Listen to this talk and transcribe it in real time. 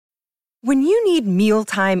When you need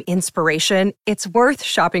mealtime inspiration, it's worth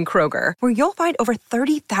shopping Kroger, where you'll find over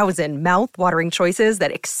 30,000 mouth-watering choices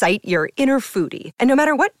that excite your inner foodie. And no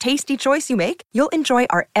matter what tasty choice you make, you'll enjoy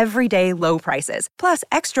our everyday low prices, plus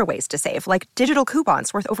extra ways to save, like digital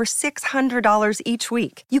coupons worth over $600 each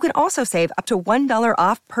week. You can also save up to $1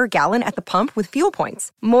 off per gallon at the pump with fuel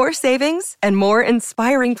points. More savings and more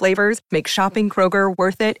inspiring flavors make shopping Kroger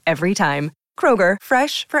worth it every time. Kroger,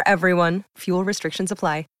 fresh for everyone. Fuel restrictions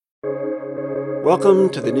apply. Welcome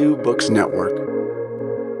to the New Books Network.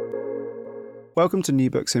 Welcome to New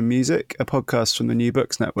Books in Music, a podcast from the New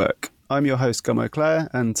Books Network. I'm your host, Gummo Clare,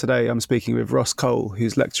 and today I'm speaking with Ross Cole,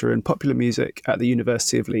 who's lecturer in popular music at the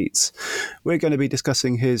University of Leeds. We're going to be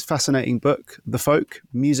discussing his fascinating book, The Folk,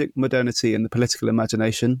 Music, Modernity and the Political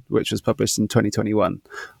Imagination, which was published in 2021.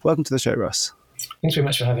 Welcome to the show, Ross. Thanks very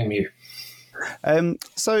much for having me.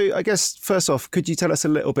 So I guess, first off, could you tell us a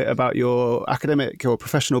little bit about your academic or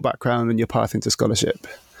professional background and your path into scholarship?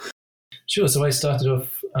 Sure. So I started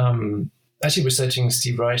off actually researching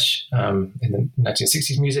Steve Reich in the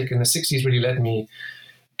 1960s music, and the 60s really led me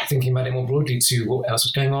thinking about it more broadly to what else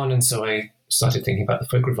was going on. And so I started thinking about the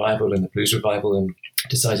folk revival and the blues revival and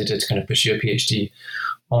decided to kind of pursue a PhD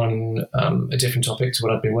on a different topic to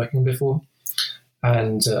what I'd been working on before.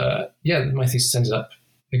 And my thesis ended up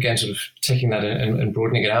again, sort of taking that and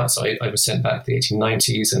broadening it out. So I was sent back to the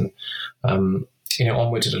 1890s and,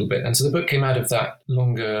 onwards a little bit. And so the book came out of that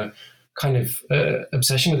longer kind of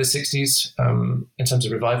obsession with the 60s in terms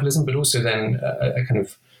of revivalism, but also then a kind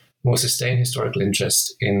of more sustained historical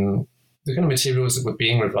interest in the kind of materials that were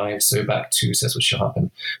being revived. So back to Cecil Sharp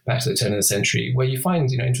and back to the turn of the century, where you find,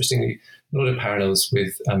 interestingly, a lot of parallels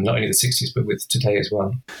with not only the 60s, but with today as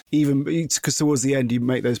well. Even because towards the end, you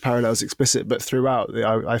make those parallels explicit, but throughout,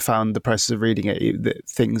 I found the process of reading it, that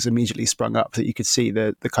things immediately sprung up that you could see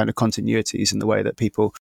the kind of continuities in the way that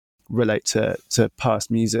people relate to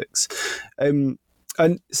past musics.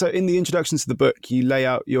 And so in the introduction to the book, you lay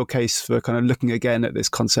out your case for kind of looking again at this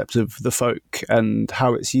concept of the folk and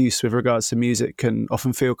how its use with regards to music can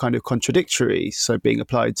often feel kind of contradictory, so being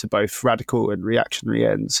applied to both radical and reactionary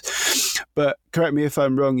ends. But correct me if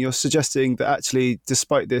I'm wrong, you're suggesting that actually,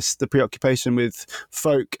 despite this, the preoccupation with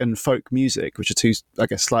folk and folk music, which are two, I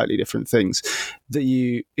guess, slightly different things, that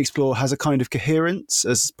you explore has a kind of coherence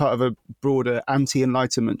as part of a broader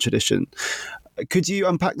anti-Enlightenment tradition. Could you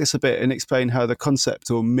unpack this a bit and explain how the concept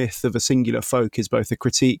or myth of a singular folk is both a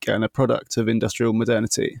critique and a product of industrial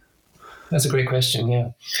modernity? That's a great question,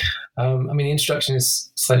 yeah. The introduction is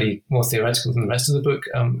slightly more theoretical than the rest of the book,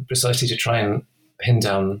 precisely to try and pin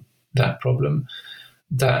down that problem,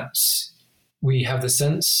 that we have the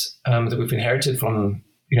sense that we've inherited from,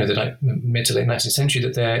 the mid to late 19th century,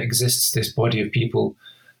 that there exists this body of people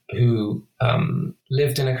who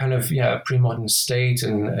lived in a kind of pre-modern state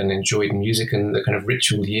and enjoyed music and the kind of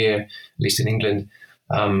ritual year, at least in England,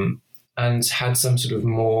 and had some sort of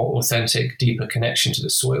more authentic, deeper connection to the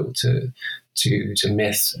soil, to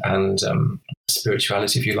myth and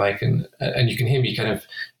spirituality, if you like. And you can hear me kind of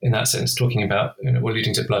in that sense talking about, we're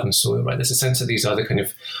alluding to blood and soil, right? There's a sense that these are the kind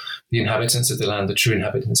of the inhabitants of the land, the true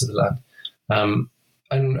inhabitants of the land.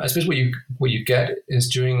 And I suppose what you get is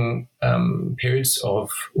during periods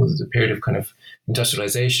of, or the period of kind of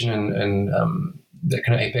industrialization and the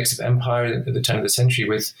kind of apex of empire at the turn of the century,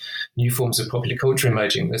 with new forms of popular culture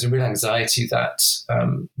emerging, there's a real anxiety that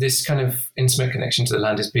this kind of intimate connection to the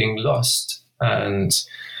land is being lost, and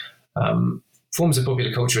forms of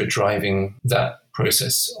popular culture are driving that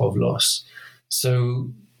process of loss.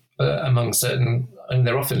 So among certain, and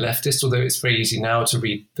they're often leftist, although it's very easy now to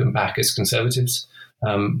read them back as conservatives.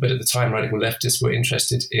 But at the time, radical leftists were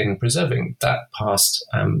interested in preserving that past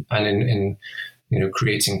and in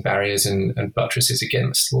creating barriers and buttresses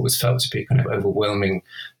against what was felt to be a kind of overwhelming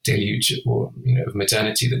deluge of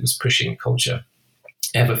modernity that was pushing culture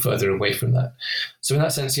ever further away from that. So in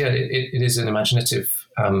that sense, it is an imaginative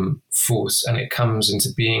force, and it comes into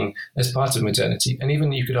being as part of modernity. And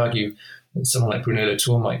even you could argue that someone like Bruno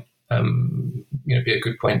Latour might be a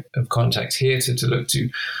good point of contact here to look to,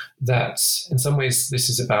 that in some ways this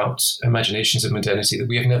is about imaginations of modernity, that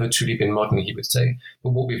we have never truly been modern, he would say.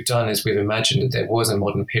 But what we've done is we've imagined that there was a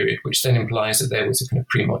modern period, which then implies that there was a kind of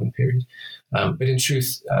pre-modern period. But in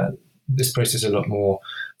truth, this process is a lot more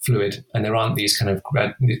fluid, and there aren't these kind of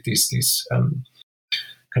these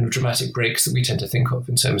kind of dramatic breaks that we tend to think of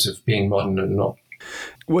in terms of being modern and not.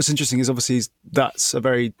 What's interesting is obviously that's a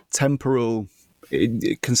very temporal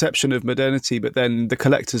conception of modernity, but then the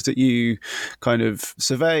collectors that you kind of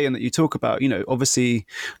survey and that you talk about, obviously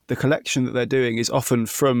the collection that they're doing is often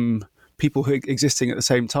from people who are existing at the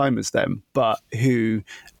same time as them, but who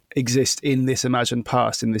exist in this imagined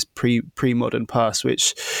past, in this pre-modern past,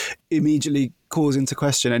 which immediately calls into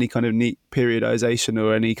question any kind of neat periodization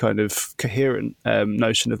or any kind of coherent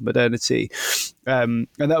notion of modernity. And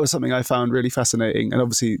that was something I found really fascinating. And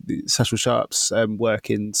obviously Cecil Sharp's work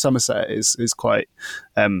in Somerset is quite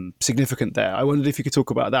significant there. I wondered if you could talk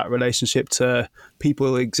about that relationship to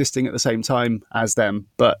people existing at the same time as them,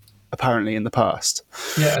 but apparently in the past.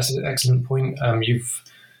 Yeah, that's an excellent point. You've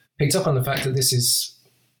picked up on the fact that this is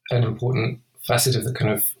an important facet of the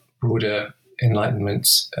kind of broader Enlightenment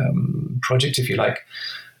project, if you like.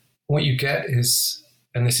 What you get is,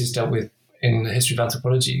 and this is dealt with in the history of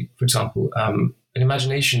anthropology, for example, an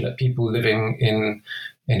imagination that people living in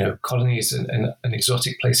colonies and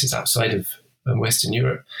exotic places outside of Western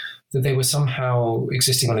Europe, that they were somehow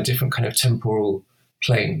existing on a different kind of temporal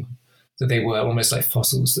plane, that they were almost like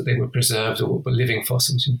fossils, that they were preserved or were living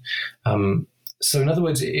fossils. So in other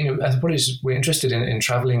words, anthropologists were interested in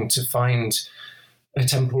traveling to find a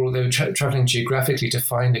temporal, they were traveling geographically to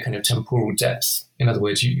find a kind of temporal depth. In other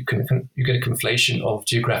words, you get a conflation of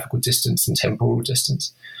geographical distance and temporal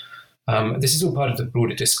distance. This is all part of the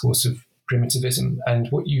broader discourse of primitivism. And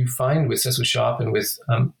what you find with Cecil Sharp and with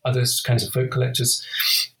other kinds of folk collectors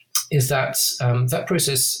is that that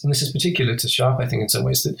process, and this is particular to Sharp, I think, in some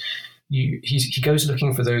ways, that he goes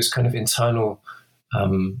looking for those kind of internal,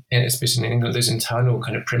 especially in England, those internal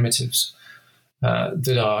kind of primitives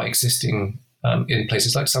that are existing in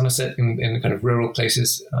places like Somerset, in kind of rural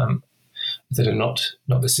places that are not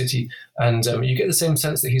the city. And you get the same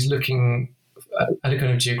sense that he's looking at a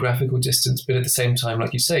kind of geographical distance, but at the same time,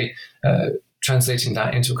 like you say, translating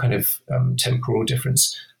that into a kind of temporal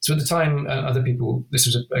difference. So at the time, other people, this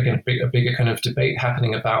was again a bigger kind of debate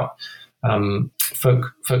happening about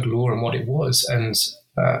folklore and what it was, and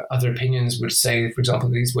other opinions would say, for example,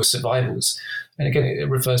 these were survivals. And again, it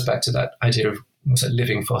refers back to that idea of almost like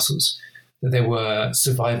living fossils, that there were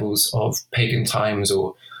survivals of pagan times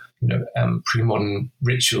or pre-modern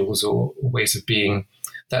rituals or ways of being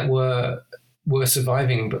that were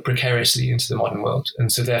surviving but precariously into the modern world.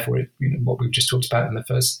 And so therefore, what we've just talked about in the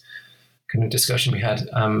first kind of discussion we had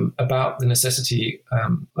about the necessity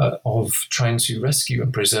of trying to rescue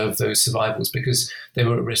and preserve those survivals, because they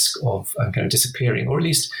were at risk of kind of disappearing, or at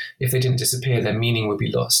least if they didn't disappear, their meaning would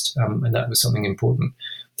be lost. And that was something important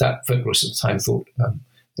that folklorists at the time thought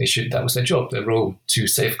that was their job, their role, to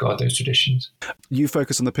safeguard those traditions. You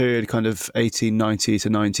focus on the period kind of 1890 to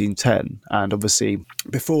 1910, and obviously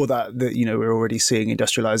before that, we're already seeing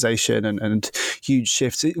industrialization and huge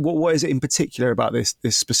shifts. What is it in particular about this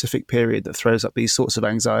specific period that throws up these sorts of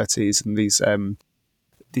anxieties and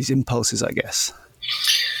these impulses, I guess?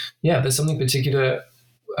 Yeah, there's something particular.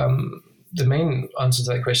 The main answer to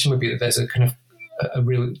that question would be that there's a kind of a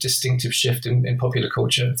real distinctive shift in popular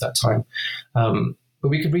culture at that time. But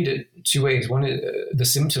we could read it two ways. One, the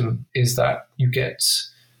symptom is that you get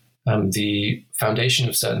the foundation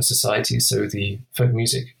of certain societies. So the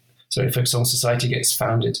folk song society gets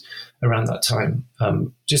founded around that time,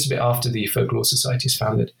 just a bit after the folklore society is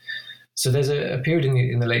founded. So there's a period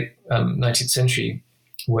in the late 19th century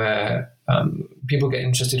where people get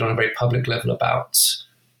interested on a very public level about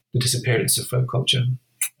the disappearance of folk culture.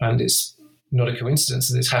 And it's not a coincidence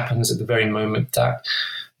that this happens at the very moment that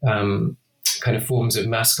kind of forms of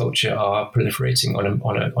mass culture are proliferating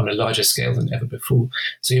on a larger scale than ever before.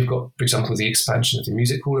 So you've got, for example, the expansion of the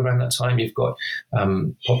music hall around that time. You've got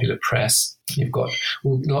popular press. You've got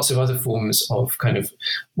lots of other forms of kind of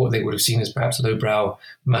what they would have seen as perhaps lowbrow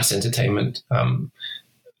mass entertainment.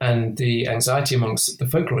 And the anxiety amongst the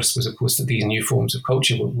folklorists was, of course, that these new forms of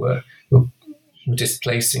culture were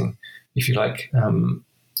displacing, if you like,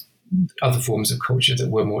 other forms of culture that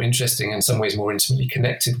were more interesting, in some ways more intimately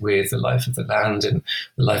connected with the life of the land and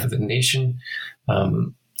the life of the nation.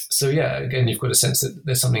 So yeah, again, you've got a sense that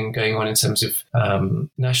there's something going on in terms of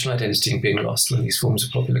national identity being lost when these forms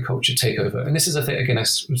of popular culture take over. And this is, I think, again, a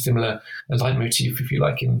similar leitmotif, if you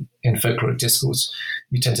like, in folkloric discourse.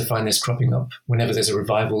 You tend to find this cropping up whenever there's a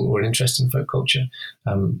revival or an interest in folk culture,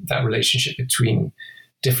 that relationship between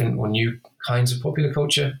different or new kinds of popular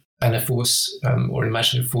culture and a force or an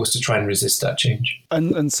imaginative force to try and resist that change.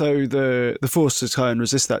 And so the force to try and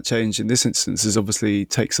resist that change in this instance is obviously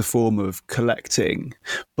takes the form of collecting,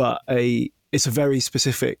 but it's a very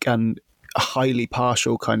specific and a highly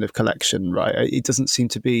partial kind of collection, right? It doesn't seem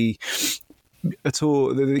to be at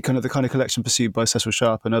all the kind of collection pursued by Cecil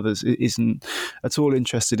Sharp and others isn't at all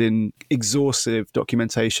interested in exhaustive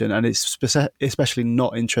documentation, and it's especially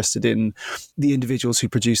not interested in the individuals who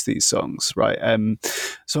produce these songs, right?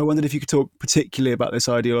 So I wondered if you could talk particularly about this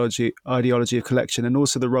ideology of collection, and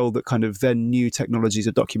also the role that kind of then new technologies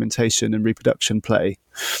of documentation and reproduction play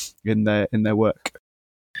in their work.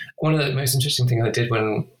 One of the most interesting things I did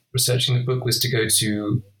when researching the book was to go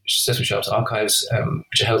to Cecil Sharp's archives,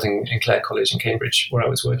 which are held in Clare College in Cambridge, where I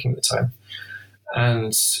was working at the time.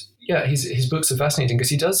 And yeah, his books are fascinating because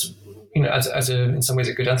he does, in some ways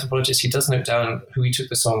a good anthropologist, he does note down who he took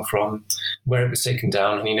the song from, where it was taken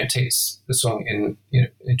down, and he notates the song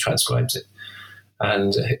he transcribes it.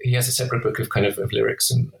 And he has a separate book of of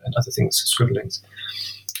lyrics and other things, scribblings.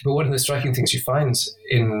 But one of the striking things you find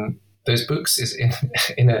in those books is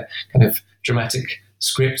in a kind of dramatic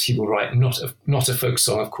script, he will write not a folk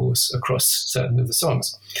song, of course, across certain of the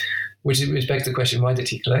songs, which begs the question, why did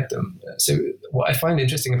he collect them? So what I find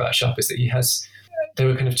interesting about Sharp is that there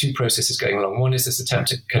are kind of two processes going along. One is this attempt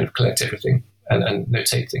to kind of collect everything and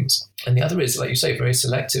notate things. And the other is, like you say, very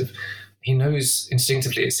selective. He knows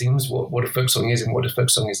instinctively, it seems, what a folk song is and what a folk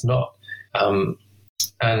song is not. And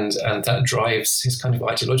that drives his kind of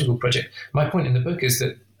ideological project. My point in the book is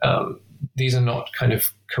that these are not kind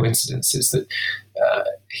of coincidences, that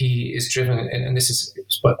he is driven, and this is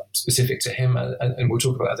specific to him, and we'll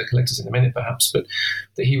talk about other collectors in a minute perhaps, but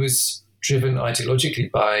that he was driven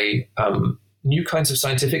ideologically by new kinds of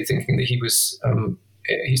scientific thinking that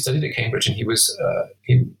he studied at Cambridge and he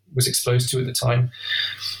was exposed to at the time.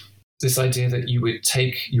 This idea that you would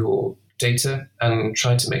take your data and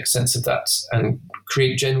try to make sense of that and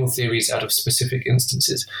create general theories out of specific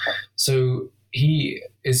instances. So he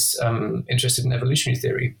is interested in evolutionary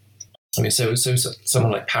theory. I mean, so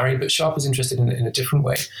someone like Parry, but Sharp is interested in a different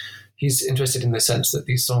way. He's interested in the sense that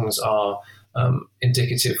these songs are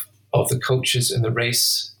indicative of the cultures and the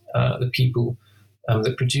race, the people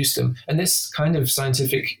that produce them. And this kind of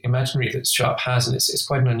scientific imaginary that Sharp has, and it's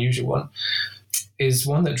quite an unusual one, is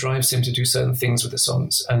one that drives him to do certain things with the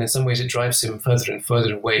songs. And in some ways it drives him further and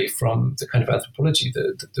further away from the kind of anthropology,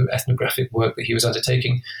 the ethnographic work that he was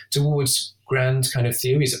undertaking, towards grand kind of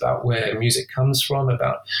theories about where music comes from,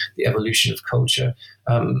 about the evolution of culture.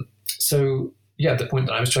 So yeah, the point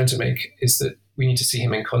that I was trying to make is that we need to see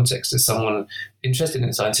him in context as someone interested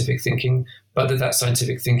in scientific thinking, but that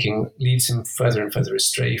scientific thinking leads him further and further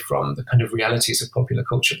astray from the kind of realities of popular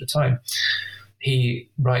culture at the time. He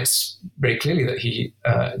writes very clearly that he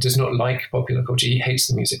does not like popular culture. He hates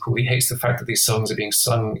the music hall. He hates the fact that these songs are being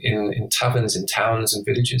sung in taverns, in towns and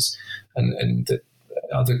villages, and that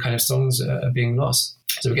other kind of songs are being lost.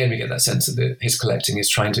 So again, we get that sense that his collecting is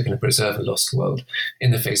trying to kind of preserve a lost world in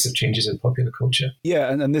the face of changes in popular culture.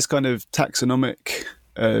 Yeah, and this kind of taxonomic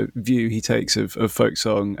view he takes of folk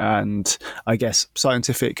song, and I guess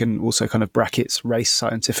scientific and also kind of brackets race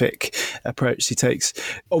scientific approach he takes.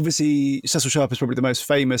 Obviously, Cecil Sharp is probably the most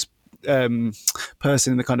famous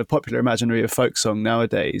person in the kind of popular imaginary of folk song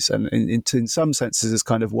nowadays, and in some senses is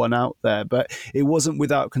kind of one out there, but it wasn't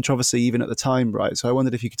without controversy even at the time, right? So I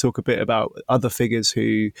wondered if you could talk a bit about other figures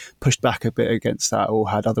who pushed back a bit against that or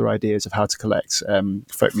had other ideas of how to collect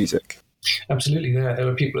folk music. Absolutely, there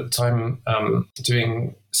were people at the time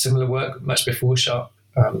doing similar work much before Sharp.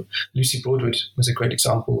 Lucy Broadwood was a great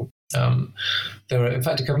example. There were, in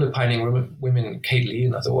fact, a couple of pioneering women, Kate Lee,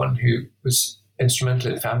 another one, who was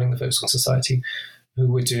instrumental in founding the Folk Song Society, who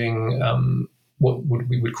were doing what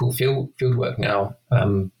we would call field work now.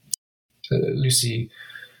 Lucy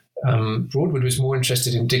Broadwood was more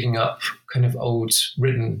interested in digging up kind of old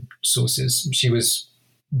written sources. She was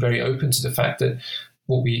very open to the fact that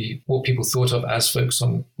what people thought of as folk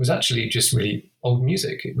song was actually just really old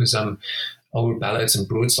music. It was old ballads and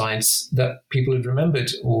broadsides that people had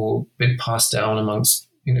remembered or been passed down amongst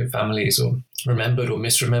families, or remembered or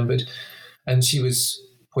misremembered. And she was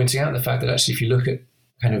pointing out the fact that actually, if you look at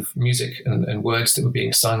kind of music and words that were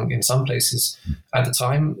being sung in some places at the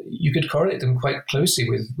time, you could correlate them quite closely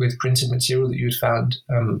with printed material that you had found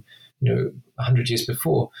 100 years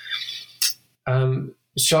before.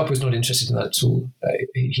 Sharp was not interested in that at all.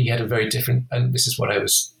 He had a very different, and this is what I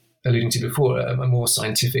was alluding to before, a more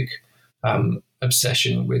scientific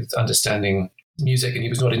obsession with understanding music, and he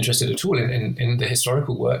was not interested at all in the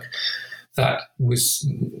historical work that was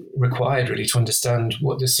required really to understand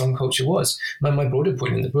what this song culture was. My broader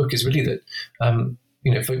point in the book is really that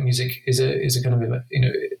folk music is a kind of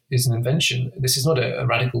is an invention. This is not a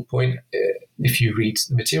radical point if you read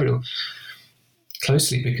the material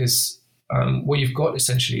closely, because what you've got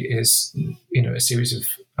essentially is a series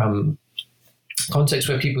of contexts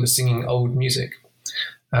where people are singing old music,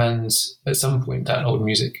 And at some point, that old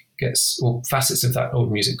music or facets of that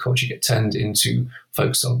old music culture get turned into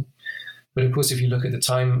folk song. But of course, if you look at the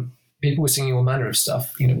time, people were singing all manner of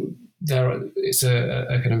stuff. It's a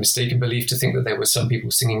kind of mistaken belief to think that there were some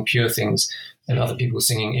people singing pure things and other people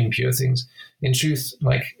singing impure things. In truth,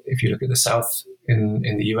 like if you look at the South in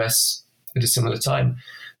the US at a similar time,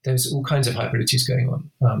 there's all kinds of hybridities going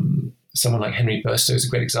on. Someone like Henry Burstow is a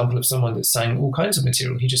great example of someone that sang all kinds of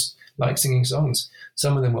material. He just liked singing songs.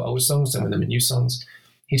 Some of them were old songs, some of them were new songs.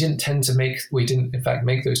 He didn't in fact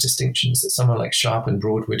make those distinctions that someone like Sharp and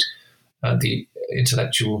Broadwood, the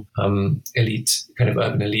intellectual elite, kind of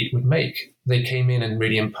urban elite, would make. They came in and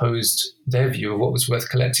really imposed their view of what was worth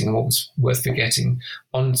collecting and what was worth forgetting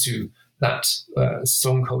onto that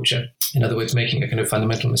song culture. In other words, making a kind of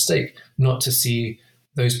fundamental mistake, not to see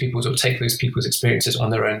those people's or take those people's experiences on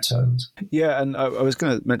their own terms. Yeah, and I was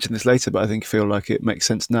going to mention this later, but I feel like it makes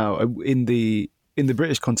sense now. In the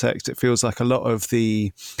British context, it feels like a lot of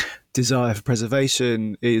the desire for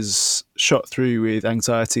preservation is shot through with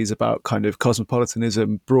anxieties about kind of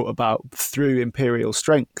cosmopolitanism brought about through imperial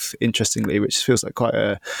strength, interestingly, which feels like quite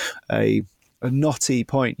a knotty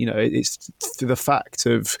point. It's the fact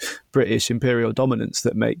of British imperial dominance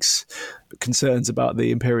that makes concerns about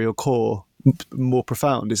the imperial core more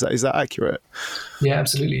profound. Is that accurate? Yeah,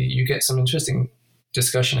 absolutely. You get some interesting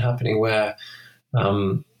discussion happening where,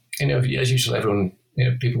 as usual, everyone,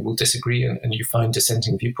 people will disagree and you find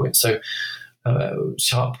dissenting viewpoints. So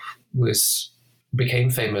Sharp became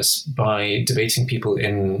famous by debating people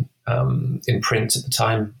in print at the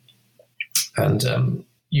time, and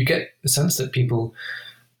you get the sense that people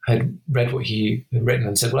had read what he had written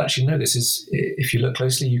and said, well, actually, no, this is, if you look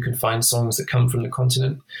closely, you can find songs that come from the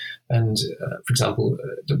continent. And, for example,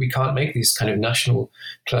 that we can't make these kind of national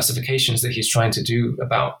classifications that he's trying to do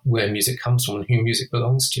about where music comes from and who music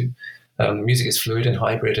belongs to. Music is fluid and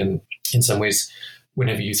hybrid. And in some ways,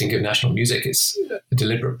 whenever you think of national music, it's a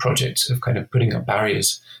deliberate project of kind of putting up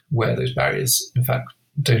barriers where those barriers, in fact,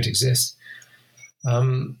 don't exist.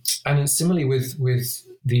 And similarly with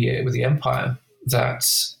the empire, that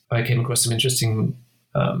I came across some interesting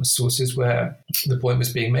sources where the point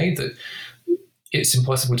was being made that it's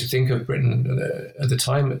impossible to think of Britain at the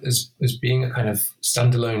time as being a kind of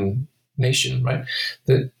standalone nation, right?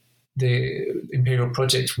 That the imperial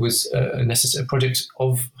project was a necessary project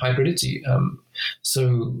of hybridity.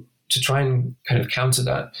 So to try and kind of counter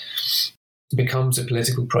that becomes a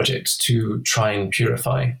political project to try and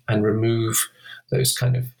purify and remove those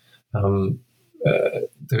kind of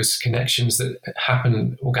those connections that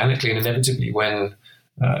happen organically and inevitably when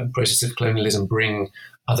processes of colonialism bring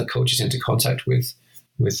other cultures into contact with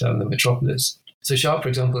the metropolis. So Sharp, for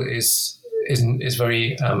example, is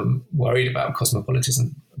very worried about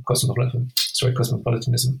cosmopolitanism,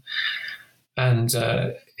 and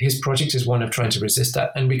his project is one of trying to resist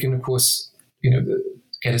that. And we can, of course,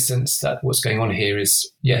 get a sense that what's going on here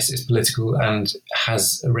is, yes, it's political and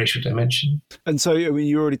has a racial dimension. And so,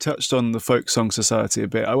 you already touched on the Folk Song Society a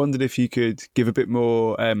bit. I wondered if you could give a bit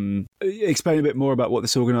more, explain a bit more about what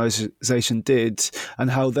this organisation did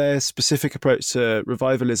and how their specific approach to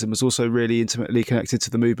revivalism was also really intimately connected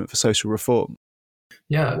to the movement for social reform.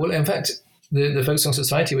 Yeah, well, in fact, the Folk Song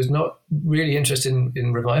Society was not really interested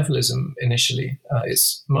in revivalism initially.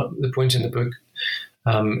 It's the point in the book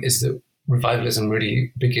is that revivalism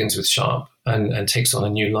really begins with Sharp and takes on a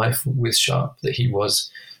new life with Sharp, that he was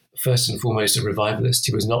first and foremost a revivalist.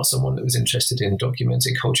 He was not someone that was interested in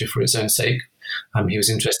documenting culture for its own sake. He was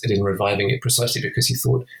interested in reviving it precisely because he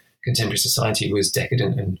thought contemporary society was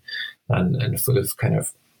decadent and full of kind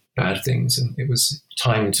of bad things, and it was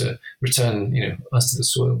time to return, us to the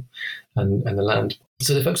soil and the land.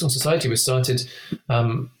 So the Folk Song Society was started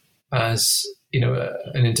as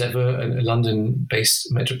an endeavour, a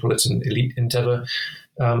London-based metropolitan elite endeavour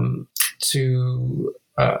to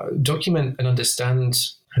document and understand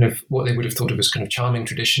kind of what they would have thought of as kind of charming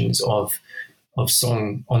traditions of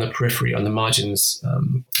song on the periphery, on the margins.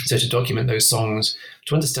 So to document those songs,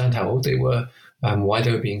 to understand how old they were, why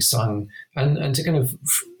they were being sung, and to kind of,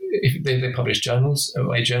 if they published journals,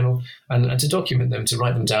 a journal, and to document them, to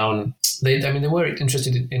write them down. They were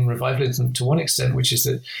interested in revivalism to one extent, which is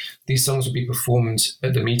that these songs would be performed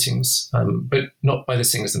at the meetings, but not by the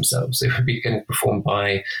singers themselves. They would be kind of performed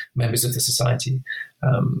by members of the society.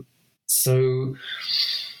 So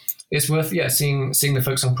it's worth, seeing the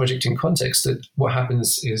Folk Song Project in context, that what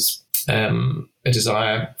happens is a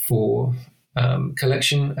desire for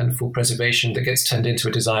collection and for preservation that gets turned into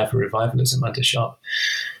a desire for revivalism under Sharp.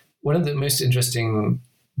 One of the most interesting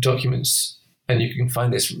documents, and you can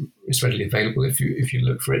find this, it's readily available if you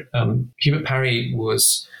look for it. Hubert Parry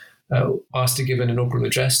was asked to give an inaugural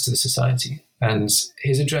address to the society. And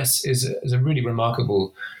his address is a really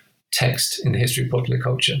remarkable text in the history of popular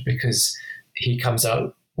culture, because he comes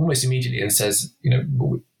out almost immediately and says,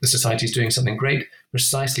 the society is doing something great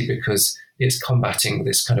precisely because it's combating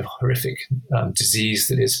this kind of horrific disease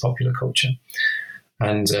that is popular culture.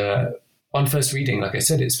 And on first reading, like I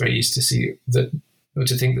said, it's very easy to see that, or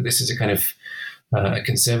to think that this is a kind of a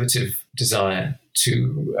conservative desire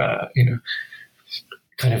to, in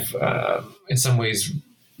some ways,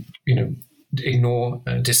 ignore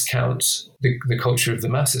and discount the culture of the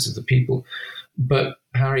masses, of the people. But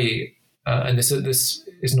Harry, and this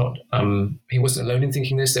is not, he wasn't alone in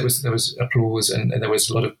thinking this. There was applause and there was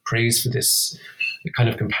a lot of praise for this kind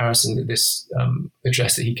of comparison, that this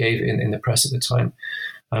address that he gave in the press at the time.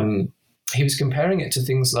 He was comparing it to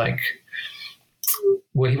things like,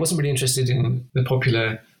 well, he wasn't really interested in the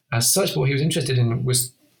popular as such, but what he was interested in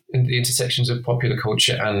was in the intersections of popular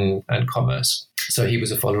culture and commerce. So he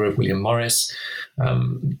was a follower of William Morris,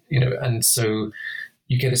 and so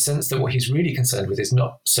you get a sense that what he's really concerned with is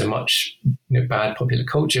not so much bad popular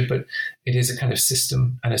culture, but it is a kind of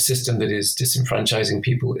system, and a system that is disenfranchising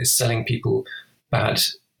people, is selling people bad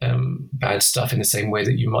stuff in the same way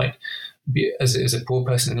that you might be, as a poor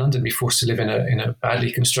person in London, be forced to live in a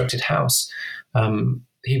badly constructed house.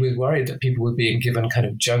 He was worried that people were being given kind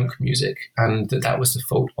of junk music, and that was the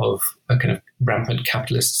fault of a kind of rampant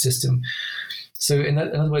capitalist system. So in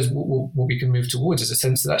other words, what we can move towards is a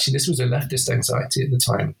sense that actually this was a leftist anxiety at the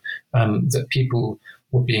time, that people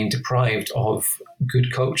were being deprived of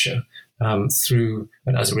good culture through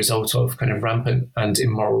and as a result of kind of rampant and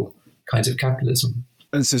immoral kinds of capitalism.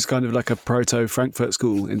 And this is kind of like a proto-Frankfurt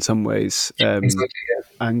School in some ways. Exactly,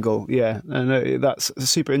 yeah. Angle, yeah. And that's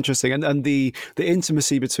super interesting. And the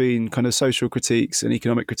intimacy between kind of social critiques and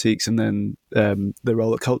economic critiques, and then the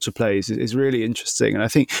role that culture plays is really interesting. And I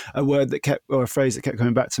think a phrase that kept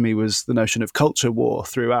coming back to me was the notion of culture war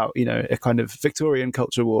throughout, a kind of Victorian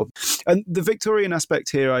culture war. And the Victorian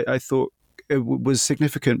aspect here, I thought, it was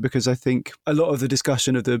significant, because I think a lot of the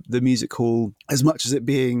discussion of the music hall, as much as it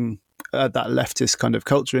being that leftist kind of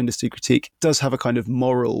culture industry critique, does have a kind of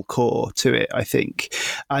moral core to it, I think.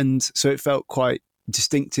 And so it felt quite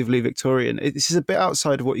distinctively Victorian. This is a bit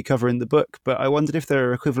outside of what you cover in the book, but I wondered if there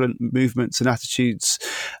are equivalent movements and attitudes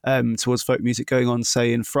towards folk music going on,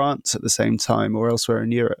 say, in France at the same time or elsewhere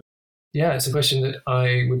in Europe. Yeah, it's a question that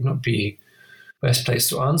I would not be best placed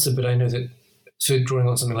to answer, but I know that, so drawing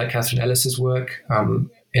on something like Catherine Ellis's work on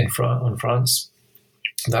France,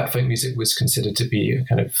 that folk music was considered to be a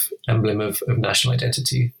kind of emblem of national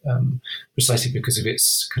identity, precisely because of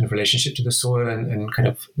its kind of relationship to the soil and kind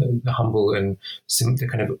of the humble and the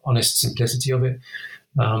kind of honest simplicity of it.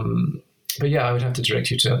 But yeah, I would have to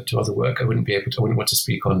direct you to other work. I wouldn't want to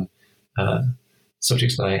speak on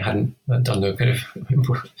subjects that I hadn't done no kind of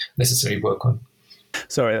necessary work on.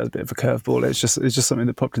 Sorry, that was a bit of a curveball. It's just something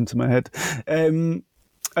that popped into my head.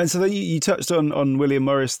 And so then you touched on William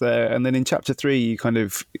Morris there, and then in chapter 3 you kind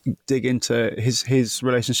of dig into his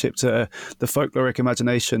relationship to the folkloric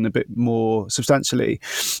imagination a bit more substantially.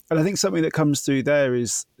 And I think something that comes through there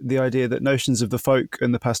is the idea that notions of the folk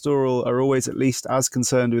and the pastoral are always at least as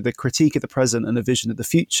concerned with a critique of the present and a vision of the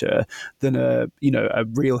future than a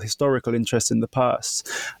real historical interest in the past.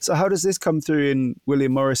 So how does this come through in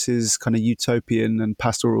William Morris's kind of utopian and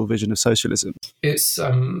pastoral vision of socialism? It's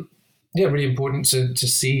really important to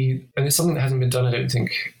see, and it's something that hasn't been done, I don't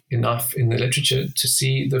think, enough in the literature, to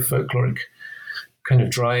see the folkloric kind of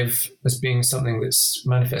drive as being something that's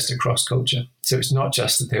manifest across culture. So it's not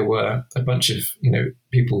just that there were a bunch of,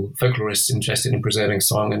 people, folklorists interested in preserving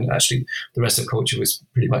song, and actually the rest of culture was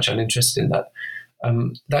pretty much uninterested in that.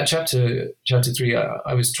 That chapter 3,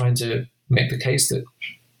 I was trying to make the case that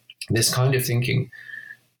this kind of thinking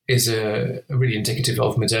is a really indicative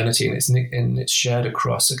of modernity, and it's shared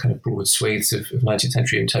across a kind of broad swathes of 19th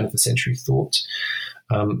century and turn of the century thought.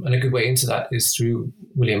 And a good way into that is through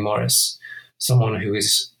William Morris, someone who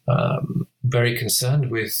is very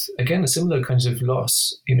concerned with, again, a similar kind of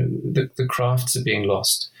loss. The crafts are being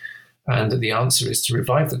lost, and that the answer is to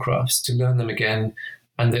revive the crafts, to learn them again,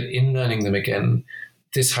 and that in learning them again,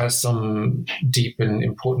 this has some deep and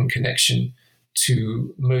important connection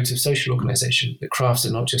to modes of social organization. The crafts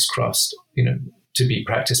are not just crafts, to be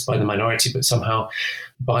practiced by the minority, but somehow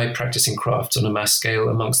by practicing crafts on a mass scale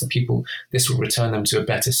amongst the people, this will return them to a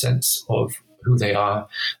better sense of who they are,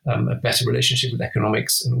 a better relationship with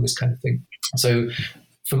economics and all this kind of thing. So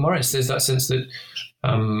for Morris, there's that sense that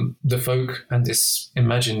the folk and this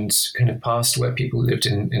imagined kind of past where people lived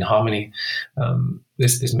in harmony,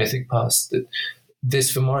 this mythic past, that this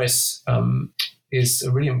for Morris is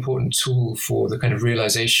a really important tool for the kind of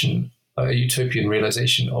realization, a utopian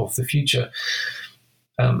realization of the future.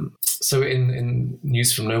 So in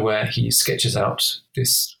News from Nowhere, he sketches out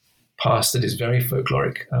this past that is very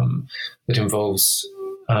folkloric, that involves.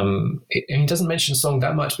 He doesn't mention song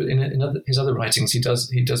that much, but in his other writings, he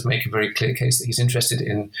does make a very clear case that he's interested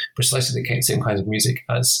in precisely the same kinds of music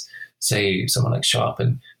as, say, someone like Sharp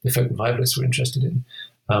and the folk revivalists were interested in.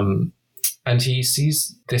 And he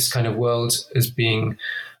sees this kind of world as being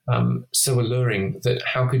so alluring that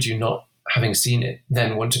how could you not, having seen it,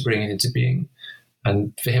 then want to bring it into being?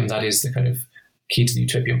 And for him, that is the kind of key to the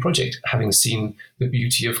utopian project, having seen the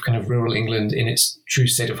beauty of kind of rural England in its true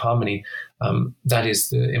state of harmony. That is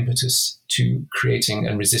the impetus to creating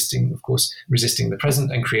and resisting, of course, resisting the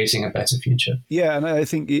present and creating a better future. Yeah, and I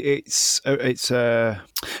think it's a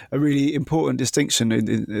really important distinction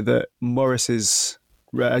that Morris's.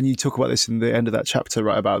 And you talk about this in the end of that chapter,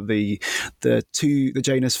 right? About the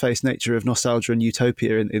Janus-faced nature of nostalgia and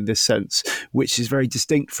utopia in this sense, which is very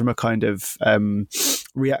distinct from a kind of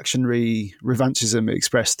reactionary revanchism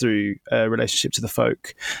expressed through relationship to the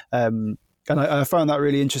folk. And I found that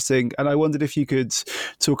really interesting. And I wondered if you could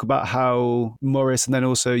talk about how Morris, and then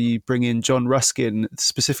also you bring in John Ruskin,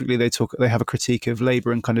 specifically they have a critique of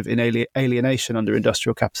labour and kind of alienation under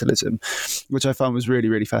industrial capitalism, which I found was really,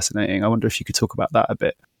 really fascinating. I wonder if you could talk about that a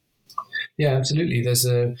bit. Yeah, absolutely. There's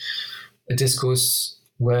a discourse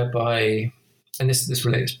whereby, and this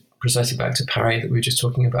relates precisely back to Paré that we were just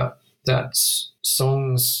talking about, that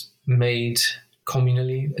songs made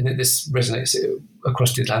communally, and this resonates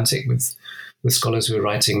across the Atlantic with scholars who are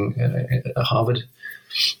writing at Harvard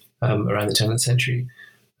around the turn of the century.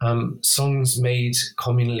 Songs made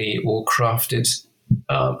communally or crafted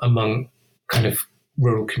among kind of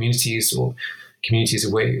rural communities or communities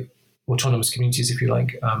away, autonomous communities, if you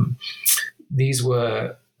like. These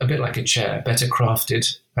were a bit like a chair, better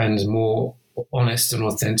crafted and more honest and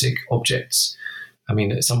authentic objects. I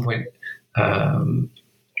mean, at some point,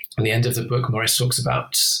 at the end of the book, Morris talks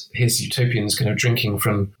about his utopians kind of drinking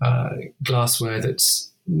from glassware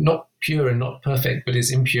that's not pure and not perfect, but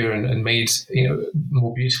is impure and made,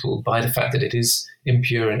 more beautiful by the fact that it is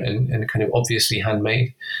impure and kind of obviously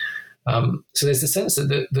handmade. So there's the sense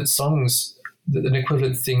that songs, that an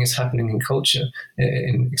equivalent thing is happening in culture,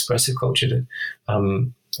 in expressive culture, that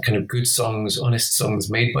kind of good songs, honest songs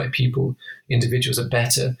made by people, individuals, are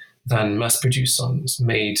better than mass-produced songs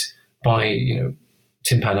made by,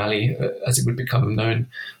 Tin Pan Alley, as it would become known,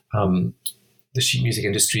 the sheet music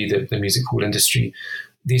industry, the music hall industry,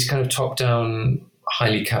 these kind of top-down,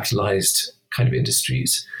 highly capitalized kind of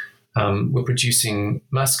industries were producing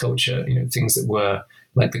mass culture, things that were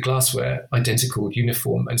like the glassware, identical,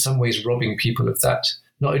 uniform, in some ways robbing people of that,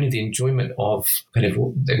 not only the enjoyment of kind of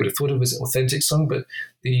what they would have thought of as an authentic song, but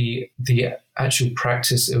the actual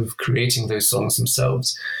practice of creating those songs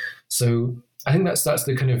themselves. So I think that's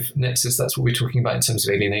the kind of nexus. That's what we're talking about in terms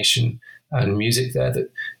of alienation and music there,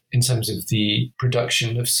 that in terms of the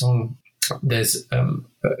production of song, there's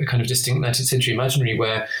a kind of distinct 19th century imaginary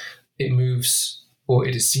where it moves, or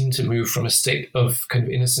it is seen to move, from a state of kind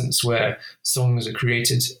of innocence where songs are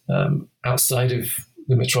created outside of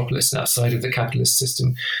the metropolis and outside of the capitalist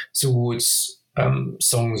system, towards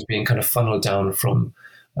songs being kind of funneled down from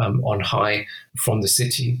on high from the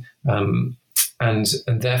city, and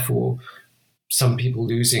therefore some people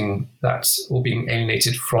losing that or being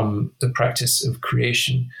alienated from the practice of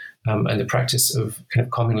creation and the practice of kind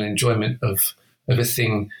of communal enjoyment of a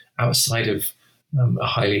thing outside of a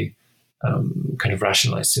highly kind of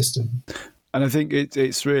rationalized system. And I think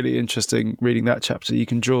it's really interesting reading that chapter. You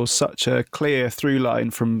can draw such a clear through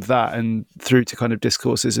line from that and through to kind of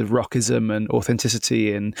discourses of rockism and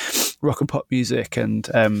authenticity in rock and pop music, and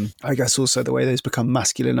I guess also the way those become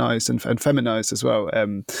masculinized and feminized as well,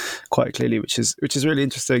 quite clearly, which is really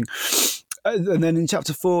interesting. And then in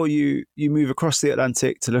chapter 4, you move across the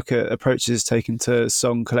Atlantic to look at approaches taken to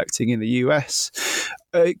song collecting in the US.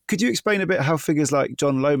 Could you explain a bit how figures like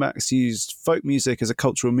John Lomax used folk music as a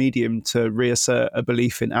cultural medium to reassert a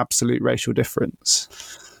belief in absolute racial difference?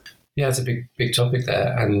 Yeah, it's a big topic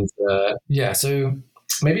there. And so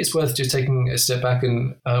maybe it's worth just taking a step back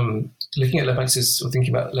and looking at thinking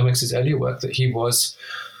about Lomax's earlier work, that he was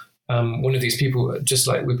one of these people, just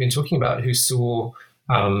like we've been talking about, who saw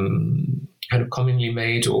kind of commonly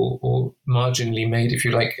made or marginally made, if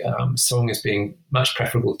you like, song as being much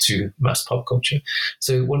preferable to mass pop culture.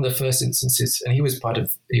 So one of the first instances, and he was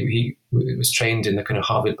he was trained in the kind of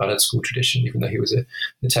Harvard Ballad School tradition, even though he was a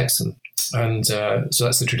Texan. And so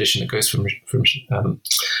that's the tradition that goes from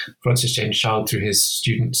Francis James Child through his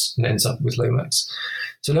students and ends up with Lomax.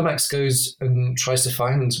 So Lomax goes and tries to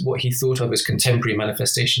find what he thought of as contemporary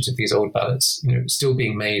manifestations of these old ballads, still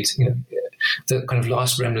being made, the kind of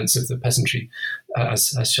last remnants of the peasantry,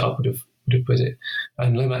 as Sharp would have put it.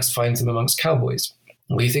 And Lomax finds them amongst cowboys.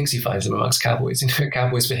 Well, he thinks he finds them amongst cowboys.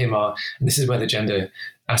 Cowboys for him are, and this is where the gender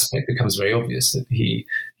aspect becomes very obvious, that he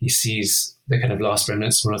sees the kind of last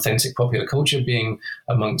remnants from authentic popular culture being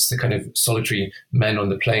amongst the kind of solitary men on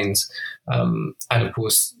the plains. And of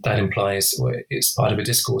course, that implies, or it's part of a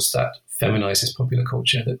discourse that feminizes popular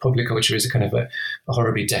culture, that popular culture is a kind of a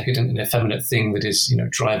horribly decadent and effeminate thing that is,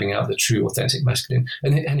 driving out the true authentic masculine.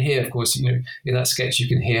 And here, of course, in that sketch, you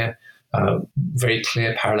can hear very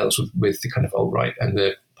clear parallels with the kind of alt-right and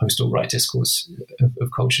the post-alt-right discourse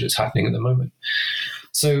of culture that's happening at the moment.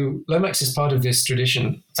 So Lomax is part of this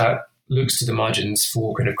tradition that looks to the margins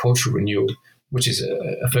for kind of cultural renewal, which is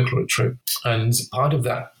a folkloric trope. And part of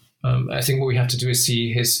that, I think what we have to do is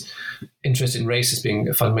see his interest in race as being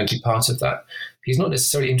a fundamentally part of that. He's not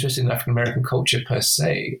necessarily interested in African-American culture per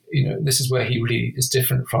se. This is where he really is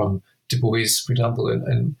different from Du Bois, for example,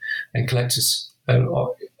 and collectors,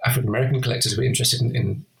 African-American collectors who are interested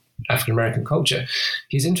in African-American culture.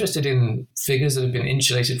 He's interested in figures that have been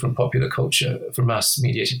insulated from popular culture, from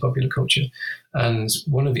mass-mediated popular culture. And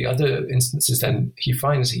one of the other instances then he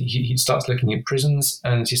finds, he starts looking in prisons,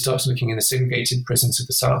 and he starts looking in the segregated prisons of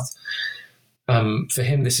the South. For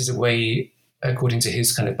him, this is a way, according to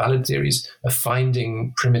his kind of ballad theories, of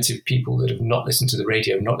finding primitive people that have not listened to the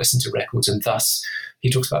radio, not listened to records, and thus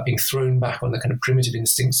he talks about being thrown back on the kind of primitive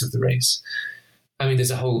instincts of the race. I mean,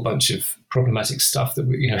 there's a whole bunch of problematic stuff that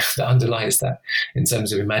that underlies that, in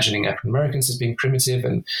terms of imagining African Americans as being primitive,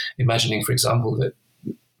 and imagining, for example, that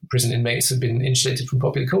prison inmates had been insulated from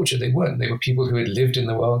popular culture. They weren't. They were people who had lived in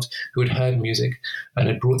the world, who had heard music, and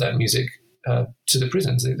had brought that music to the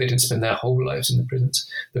prisons. They didn't spend their whole lives in the prisons.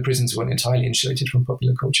 The prisons weren't entirely insulated from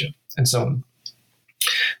popular culture, and so on.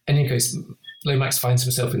 In any case, Lomax finds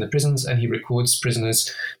himself in the prisons, and he records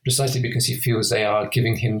prisoners precisely because he feels they are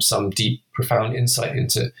giving him some deep, profound insight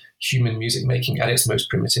into human music making at its most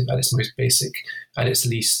primitive, at its most basic, at its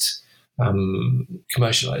least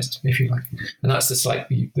commercialized, if you like. And that's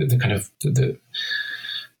the kind of the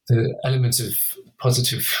element of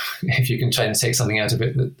positive, if you can try and take something out of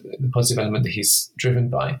it, the positive element that he's driven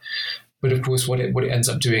by. But of course, what it ends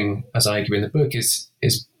up doing, as I argue in the book, is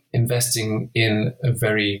investing in a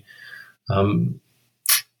very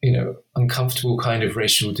uncomfortable kind of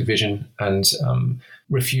racial division, and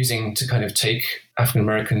refusing to kind of take African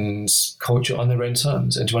Americans' culture on their own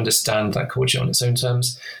terms and to understand that culture on its own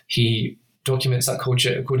terms. He documents that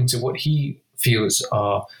culture according to what he feels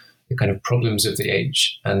are the kind of problems of the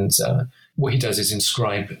age. And what he does is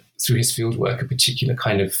inscribe through his fieldwork a particular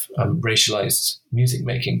kind of racialized music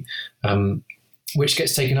making, which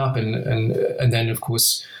gets taken up and then, of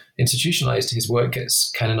course, institutionalized. His work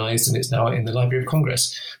gets canonized, and it's now in the Library of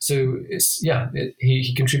Congress. So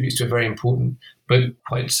he contributes to a very important but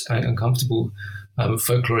quite uncomfortable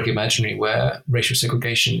folkloric imaginary where racial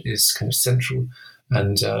segregation is kind of central,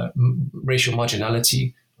 and racial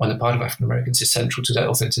marginality on the part of African Americans is central to that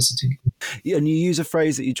authenticity. Yeah, and you use a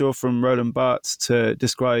phrase that you draw from Roland Barthes to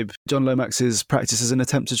describe John Lomax's practice as an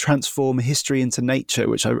attempt to transform history into nature,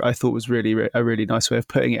 which I thought was really a really nice way of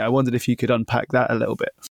putting it. I wondered if you could unpack that a little bit.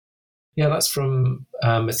 Yeah, that's from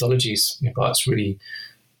Mythologies, Barthes' really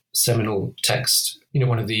seminal text,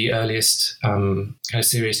 one of the earliest kind of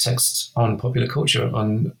serious texts on popular culture,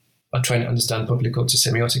 on trying to understand popular culture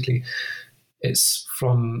semiotically. It's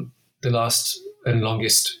from the last and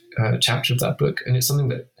longest chapter of that book, and it's something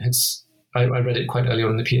that I read it quite early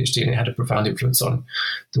on in the PhD, and it had a profound influence on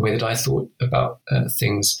the way that I thought about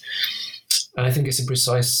things. And I think it's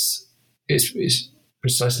precisely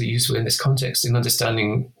useful in this context in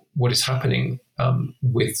understanding what is happening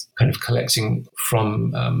with kind of collecting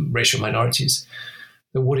from racial minorities.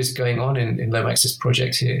 That what is going on in Lomax's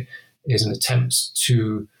project here is an attempt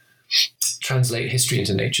to translate history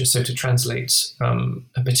into nature. So to translate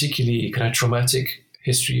a particularly kind of traumatic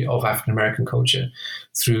history of African American culture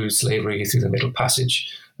through slavery, through the Middle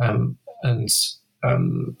Passage, and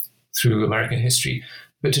through American history,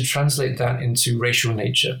 but to translate that into racial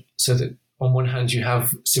nature, so that on one hand you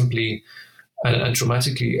have simply and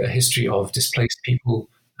traumatically a history of displaced people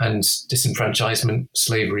and disenfranchisement,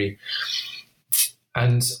 slavery,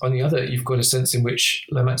 And on the other, you've got a sense in which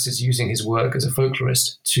Lomax is using his work as a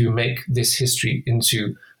folklorist to make this history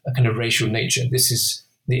into a kind of racial nature. This is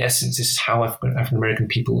the essence. This is how African American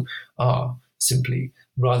people are, simply,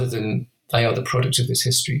 rather than they are the product of this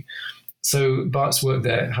history. So Barth's work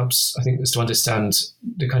there helps, I think, us to understand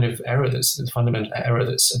the kind of error the fundamental error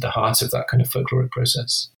that's at the heart of that kind of folkloric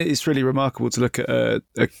process. It's really remarkable to look at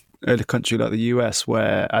a country like the US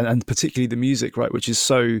where, and particularly the music, right, which is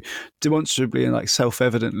so demonstrably and like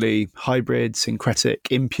self-evidently hybrid, syncretic,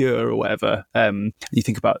 impure or whatever. You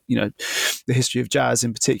think about, the history of jazz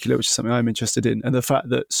in particular, which is something I'm interested in, and the fact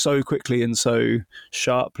that so quickly and so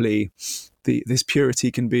sharply this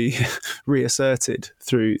purity can be reasserted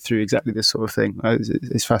through exactly this sort of thing.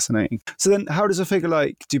 It's fascinating. So then how does a figure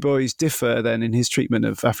like Du Bois differ then in his treatment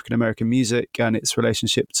of African-American music and its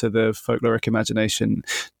relationship to the folkloric imagination?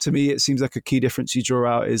 To me, it seems like a key difference you draw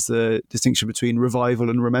out is the distinction between revival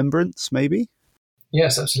and remembrance, maybe?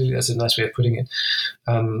 Yes, absolutely. That's a nice way of putting it.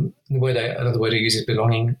 Another word I use is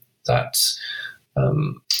belonging, that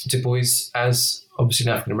Du Bois, as obviously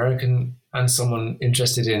an African-American and someone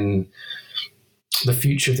interested in the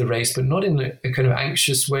future of the race, but not in a kind of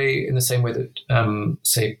anxious way, in the same way that,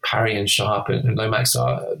 say, Parry and Sharp and Lomax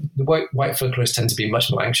are. The white folklorists tend to be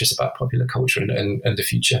much more anxious about popular culture and the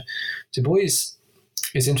future. Du Bois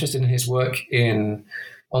is interested in his work in,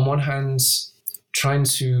 on one hand, trying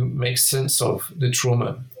to make sense of the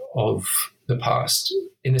trauma of the past,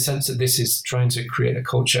 in the sense that this is trying to create a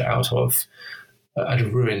culture out of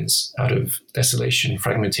ruins, out of desolation,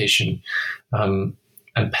 fragmentation, and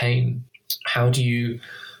pain. How do you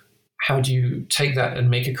take that and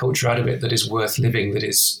make a culture out of it that is worth living, that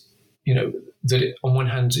is, that it, on one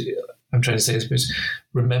hand, I'm trying to say this, but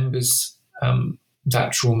remembers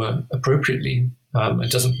that trauma appropriately and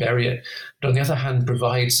doesn't bury it, but on the other hand,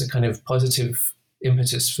 provides a kind of positive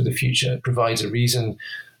impetus for the future, provides a reason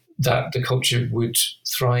that the culture would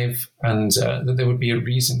thrive and that there would be a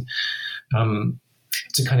reason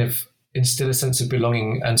to kind of instill a sense of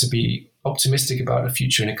belonging and to be optimistic about a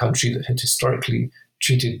future in a country that had historically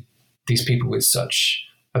treated these people with such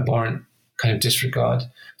abhorrent kind of disregard,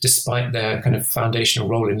 despite their kind of foundational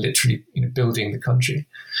role in literally building the country.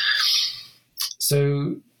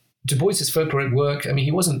 So Du Bois's folkloric work, I mean,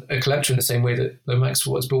 he wasn't a collector in the same way that Lomax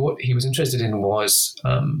was, but what he was interested in was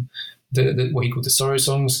what he called the sorrow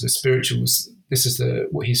songs, the spirituals. This is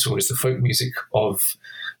what he saw as the folk music of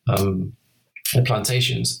the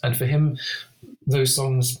plantations. And for him, those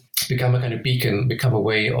songs become a kind of beacon, become a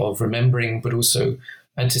way of remembering, but also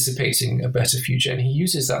anticipating a better future. And he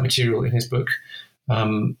uses that material in his book,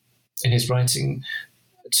 in his writing,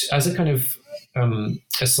 as a kind of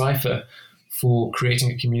a cipher for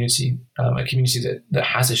creating a community that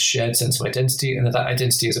has a shared sense of identity, and that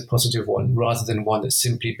identity is a positive one, rather than one that's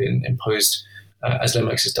simply been imposed, as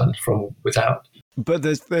Lomax has done, from without. But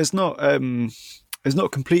there's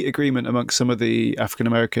not complete agreement amongst some of the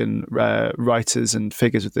African-American writers and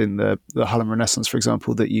figures within the Harlem Renaissance, for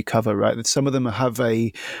example, that you cover, right? That some of them have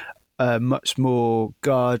a much more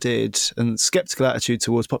guarded and skeptical attitude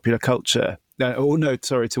towards popular culture.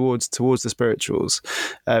 Towards the spirituals.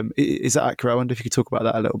 Is that accurate? I wonder if you could talk about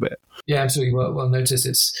that a little bit. Yeah, absolutely. Well noticed.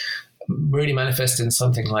 It's really manifest in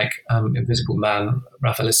something like Invisible Man,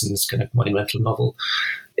 Ralph Ellison's kind of monumental novel.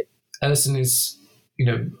 Ellison is,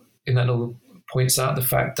 in that novel, points out the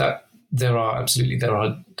fact that there are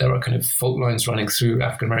kind of fault lines running through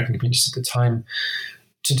African American communities at the time,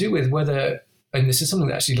 to do with whether, and this is something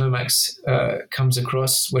that actually Lomax comes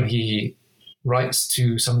across when he writes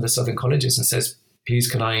to some of the Southern colleges and says, please,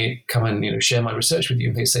 can I come and share my research with you?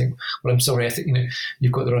 And they say, well, I'm sorry, I think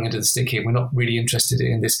you've got the wrong end of the stick here. We're not really interested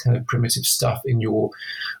in this kind of primitive stuff, in your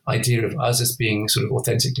idea of us as being sort of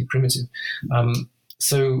authentically primitive.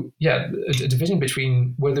 So yeah, a division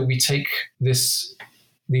between whether we take these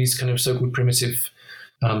kind of so-called primitive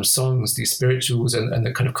songs, these spirituals, and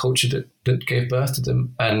the kind of culture that gave birth to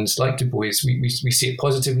them, and like Du Bois, we see it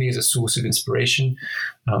positively as a source of inspiration,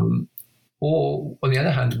 or on the other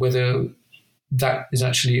hand, whether that is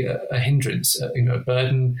actually a hindrance, a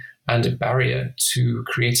burden and a barrier to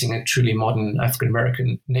creating a truly modern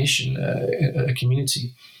African-American nation, a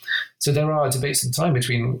community. So there are debates at the time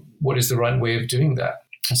between what is the right way of doing that.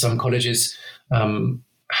 Some colleges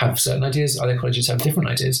have certain ideas, other colleges have different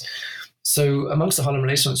ideas. So amongst the Harlem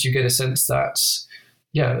Renaissance, you get a sense that,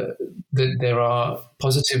 that there are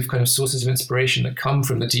positive kind of sources of inspiration that come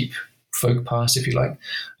from the deep folk past, if you like,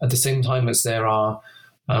 at the same time as there are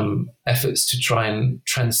efforts to try and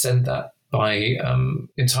transcend that by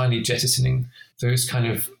entirely jettisoning those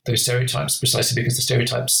stereotypes, precisely because the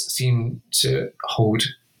stereotypes seem to hold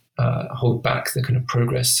hold back the kind of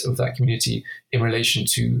progress of that community in relation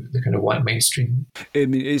to the kind of white mainstream.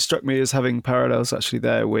 It struck me as having parallels actually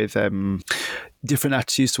there with different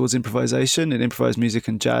attitudes towards improvisation in improvised music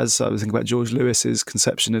and jazz. I was thinking about George Lewis's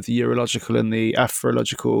conception of the Eurological and the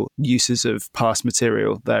Afrological uses of past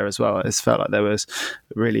material there as well. It felt like there was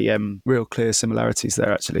really real clear similarities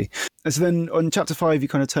there actually. And so then on chapter 5, you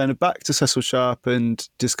kind of turn it back to Cecil Sharp and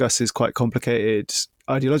discuss his quite complicated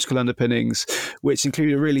ideological underpinnings, which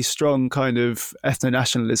include a really strong kind of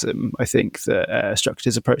ethno-nationalism, I think, that structured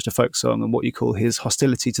his approach to folk song and what you call his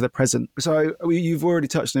hostility to the present. So you've already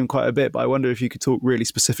touched on him quite a bit, but I wonder if you could talk really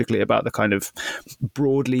specifically about the kind of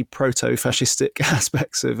broadly proto-fascistic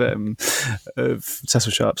aspects of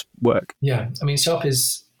Cecil Sharp's work. Yeah, I mean,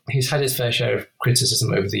 he's had his fair share of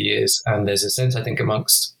criticism over the years, and there's a sense, I think,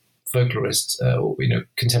 amongst folklorists,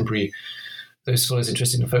 contemporary, those scholars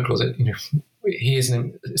interested in folklore, that, he is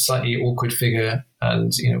a slightly awkward figure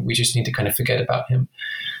and, we just need to kind of forget about him.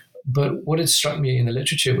 But what had struck me in the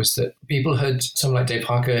literature was that people someone like Dave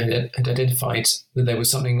Harker had identified that there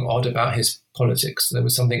was something odd about his politics. There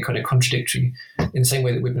was something kind of contradictory in the same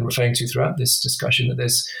way that we've been referring to throughout this discussion, that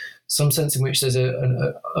there's some sense in which there's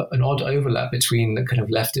an odd overlap between the kind of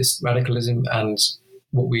leftist radicalism and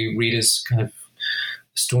what we read as kind of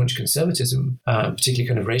staunch conservatism, particularly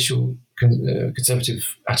kind of racial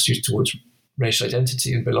conservative attitudes towards racial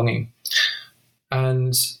identity and belonging.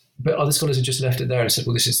 But other scholars have just left it there and said,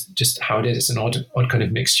 well, this is just how it is. It's an odd kind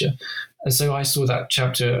of mixture. And so I saw that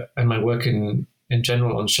chapter and my work in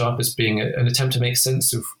general on Sharp as being an attempt to make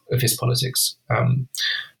sense of his politics. And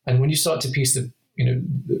when you start to piece the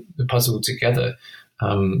puzzle together,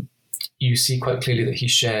 you see quite clearly that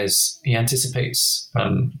he anticipates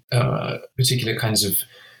particular kinds of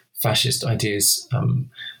fascist ideas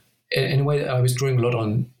in a way that I was drawing a lot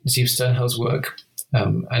on Zeev Sternhell's work.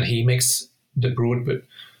 And he makes the broad but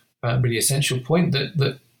really essential point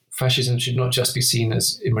that fascism should not just be seen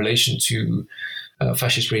as in relation to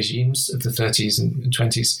fascist regimes of the 30s and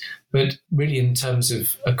 20s, but really in terms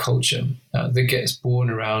of a culture that gets born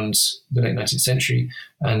around the late 19th century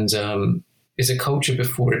and is a culture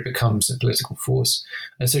before it becomes a political force.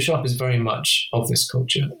 And so Sharp is very much of this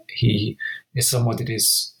culture. He is someone that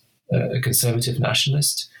is a conservative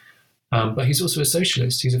nationalist, but he's also a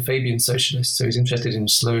socialist. He's a Fabian socialist, so he's interested in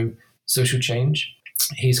slow social change.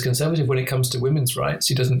 He's conservative when it comes to women's rights.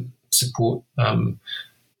 He doesn't support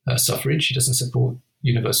suffrage. He doesn't support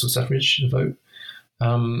universal suffrage, the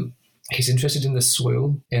vote. He's interested in the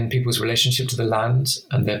soil, in people's relationship to the land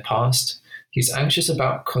and their past. He's anxious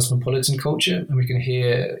about cosmopolitan culture, and we can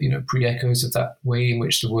hear, pre-echoes of that way in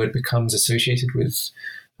which the word becomes associated with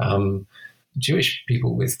Jewish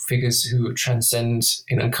people, with figures who transcend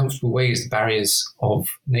in uncomfortable ways the barriers of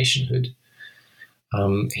nationhood.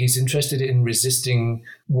 He's interested in resisting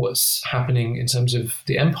what's happening in terms of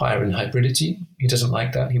the empire and hybridity. He doesn't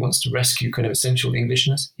like that. He wants to rescue kind of essential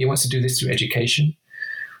Englishness. He wants to do this through education.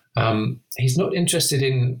 He's not interested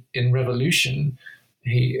in revolution,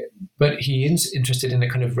 but he is interested in a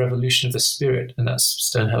kind of revolution of the spirit, and that's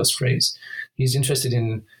Sternhell's phrase. He's interested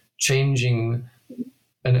in changing,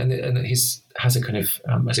 and he has a kind of,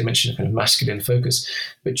 as I mentioned, a kind of masculine focus,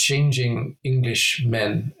 but changing English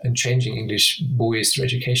men and changing English boys through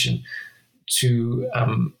education to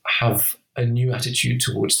have a new attitude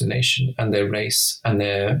towards the nation and their race and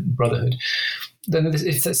their brotherhood. Then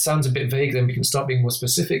if that sounds a bit vague, then we can start being more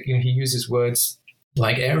specific. He uses words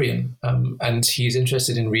like Aryan, and he's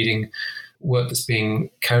interested in reading work that's being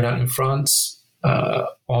carried out in France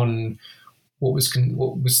on what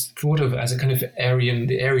was thought of as a kind of the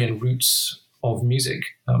Aryan roots of music.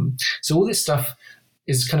 So all this stuff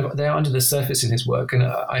is kind of there under the surface in his work, and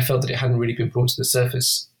I felt that it hadn't really been brought to the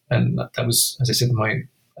surface, and that was, as I said,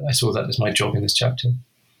 I saw that as my job in this chapter.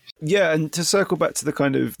 Yeah, and to circle back to the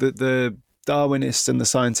kind of the Darwinist and the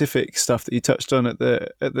scientific stuff that you touched on at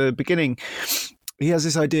the beginning, he has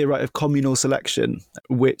this idea, right, of communal selection,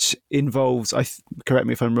 which involves, correct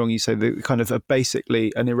me if I'm wrong, you say the kind of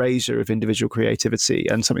basically an erasure of individual creativity,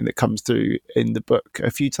 and something that comes through in the book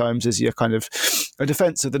a few times is your kind of a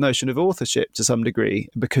defense of the notion of authorship to some degree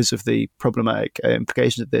because of the problematic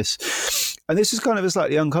implications of this. And this is kind of a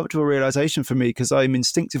slightly uncomfortable realization for me, because I'm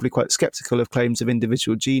instinctively quite skeptical of claims of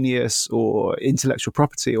individual genius or intellectual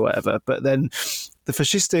property or whatever. But then the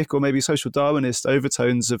fascistic or maybe social Darwinist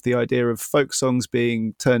overtones of the idea of folk songs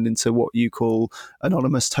being turned into what you call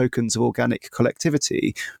anonymous tokens of organic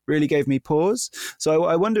collectivity really gave me pause. So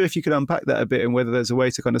I wonder if you could unpack that a bit, and whether there's a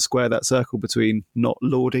way to kind of square that circle between not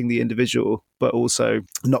lauding the individual, but also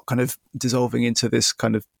not kind of dissolving into this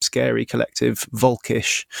kind of scary collective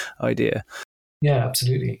Volkish idea. Yeah,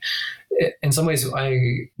 absolutely. in some ways,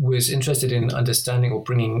 I was interested in understanding or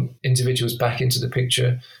bringing individuals back into the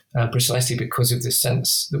picture precisely because of this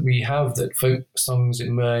sense that we have that folk songs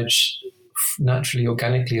emerge naturally,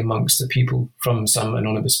 organically amongst the people from some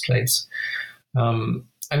anonymous place.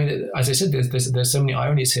 I mean, as I said, there's so many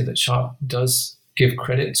ironies here that Sharp does give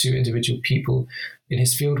credit to individual people in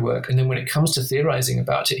his fieldwork. And then when it comes to theorizing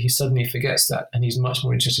about it, he suddenly forgets that. And he's much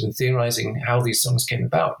more interested in theorizing how these songs came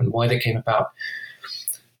about and why they came about.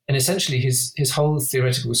 And essentially, his whole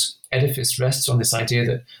theoretical edifice rests on this idea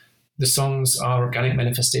that the songs are organic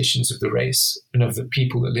manifestations of the race and of the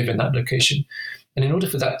people that live in that location. And in order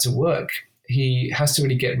for that to work, he has to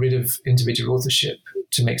really get rid of individual authorship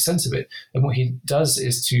to make sense of it. And what he does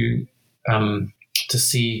is to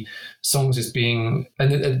see songs as being,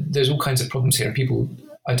 and there's all kinds of problems here, and people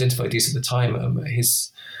identified these at the time.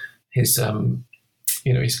 His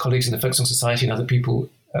colleagues in the Folk Song Society and other people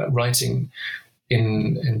writing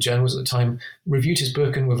in journals at the time reviewed his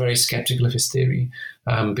book and were very skeptical of his theory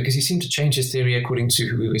because he seemed to change his theory according to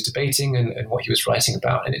who he was debating and what he was writing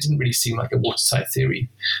about, and it didn't really seem like a watertight theory.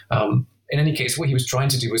 In any case, what he was trying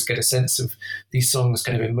to do was get a sense of these songs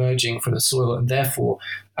kind of emerging from the soil, and therefore,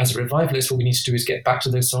 as a revivalist, what we need to do is get back to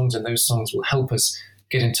those songs, and those songs will help us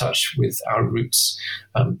get in touch with our roots.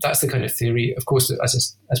 That's the kind of theory. Of course,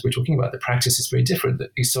 as we're talking about, the practice is very different,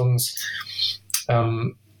 that these songs,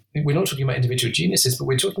 we're not talking about individual geniuses, but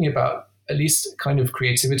we're talking about at least kind of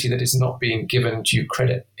creativity that is not being given due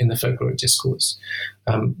credit in the folkloric discourse.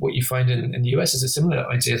 What you find in the US is a similar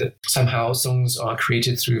idea that somehow songs are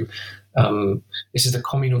created through, this is the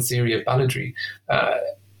communal theory of balladry.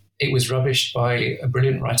 It was rubbished by a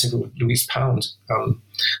brilliant writer called Louise Pound,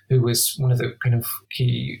 who was one of the kind of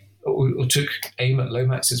key, or took aim at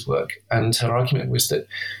Lomax's work. And her argument was that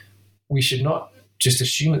we should not just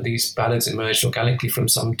assume that these ballads emerged organically from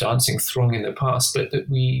some dancing throng in the past, but that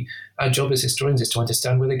our job as historians is to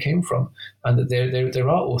understand where they came from, and that there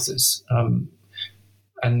are authors.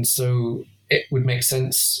 And so it would make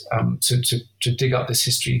sense to dig up this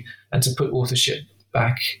history and to put authorship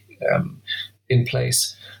back in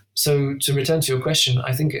place. So to return to your question,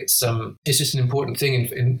 I think it's just an important thing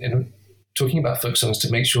in talking about folk songs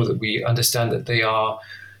to make sure that we understand that they are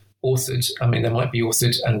authored. I mean, they might be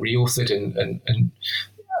authored and re-authored, and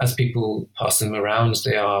as people pass them around,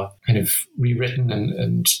 they are kind of rewritten,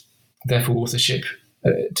 and therefore authorship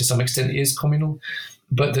to some extent is communal.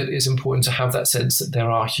 But that it's important to have that sense that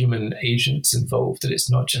there are human agents involved, that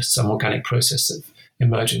it's not just some organic process of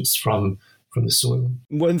emergence from the soil.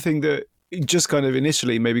 One thing that just kind of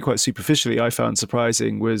initially, maybe quite superficially, I found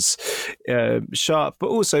surprising was Sharp, but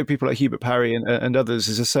also people like Hubert Parry and others,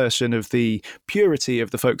 his assertion of the purity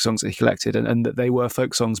of the folk songs that he collected, and that they were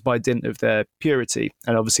folk songs by dint of their purity,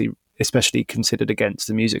 and obviously especially considered against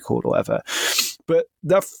the music hall or whatever. But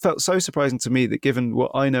that felt so surprising to me, that given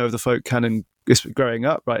what I know of the folk canon growing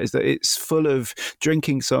up, right, is that it's full of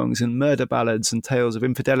drinking songs and murder ballads and tales of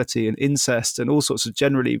infidelity and incest and all sorts of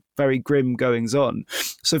generally very grim goings on.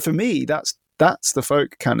 So for me, that's the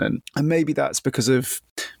folk canon, and maybe that's because of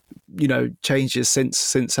changes since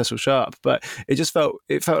Cecil Sharp, but it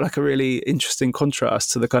felt like a really interesting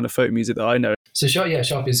contrast to the kind of folk music that I know. So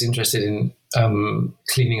Sharp is interested in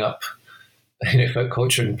cleaning up folk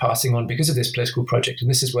culture and passing on because of this political project. And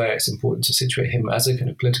this is where it's important to situate him as a kind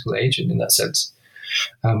of political agent in that sense,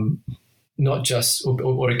 not just,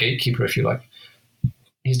 or a gatekeeper, if you like.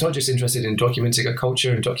 He's not just interested in documenting a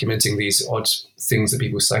culture and documenting these odd things that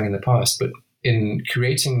people sang in the past, but in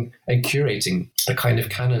creating and curating a kind of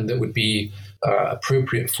canon that would be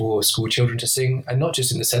appropriate for school children to sing, and not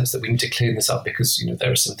just in the sense that we need to clean this up because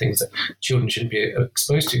there are some things that children shouldn't be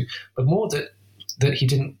exposed to, but more that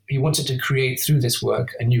he wanted to create through this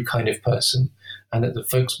work a new kind of person, and that the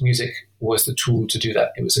folk music was the tool to do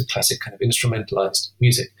that. It was a classic kind of instrumentalized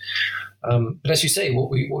music. But as you say,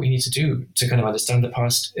 what we need to do to kind of understand the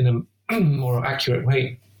past in a more accurate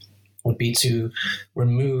way would be to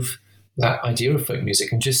remove that idea of folk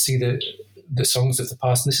music and just see the songs of the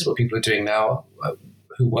past. And this is what people are doing now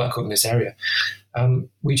who work on this area.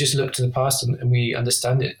 We just look to the past and we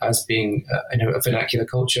understand it as being a vernacular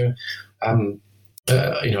culture,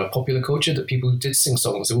 a popular culture, that people did sing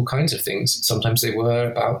songs of all kinds of things. Sometimes they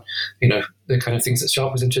were about, the kind of things that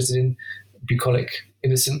Sharp was interested in, bucolic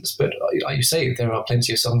innocence. But like you say, there are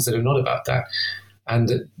plenty of songs that are not about that. And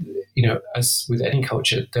that, as with any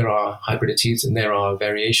culture, there are hybridities and there are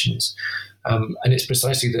variations. And it's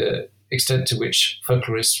precisely the extent to which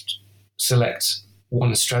folklorists select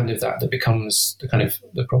one strand of that becomes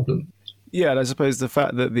the problem. Yeah, and I suppose the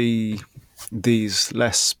fact that these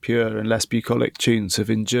less pure and less bucolic tunes have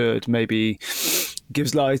endured maybe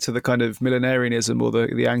gives lie to the kind of millenarianism or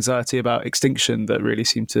the anxiety about extinction that really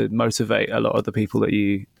seem to motivate a lot of the people that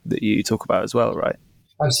you talk about as well, right?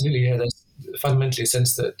 Absolutely, yeah. There's fundamentally a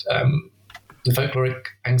sense that the folkloric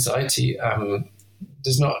anxiety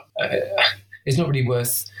is not really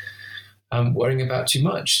worth worrying about too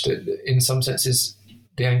much. That in some senses,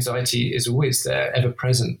 the anxiety is always there, ever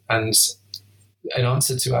present, and an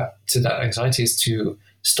answer to that anxiety is to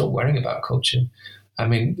stop worrying about culture. I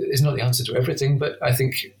mean, it's not the answer to everything, but I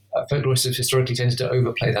think folklorists have historically tended to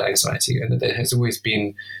overplay that anxiety, and that there has always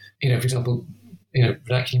been, for example,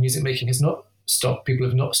 vernacular music making has not stopped. People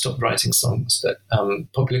have not stopped writing songs. That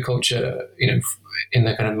popular culture, in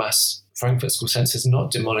the kind of mass Frankfurt School sense, has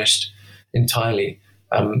not demolished entirely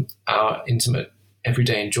our intimate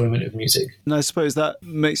everyday enjoyment of music. And I suppose that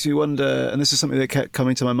makes me wonder, and this is something that kept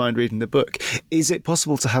coming to my mind reading the book, is it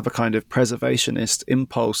possible to have a kind of preservationist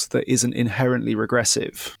impulse that isn't inherently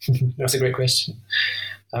regressive? That's a great question.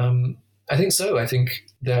 I think so. I think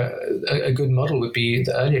a good model would be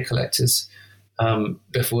the earlier collectors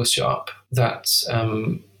before Sharp, that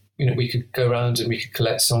we could go around and we could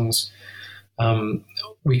collect songs.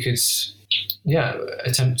 We could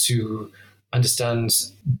attempt to understand,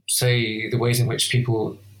 say, the ways in which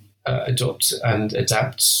people adopt and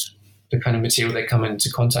adapt the kind of material they come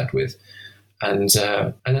into contact with. And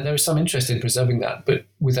then there is some interest in preserving that, but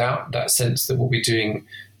without that sense that what we're doing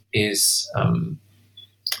is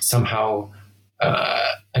somehow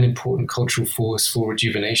an important cultural force for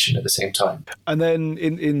rejuvenation at the same time. And then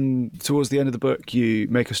in towards the end of the book, you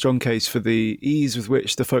make a strong case for the ease with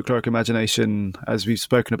which the folkloric imagination, as we've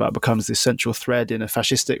spoken about, becomes this central thread in a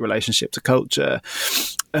fascistic relationship to culture.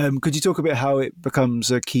 Could you talk a bit how it becomes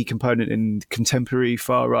a key component in contemporary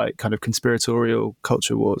far-right kind of conspiratorial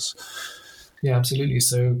culture wars? Yeah, absolutely.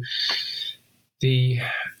 So the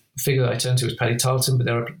figure I turned to was Paddy Tarleton, but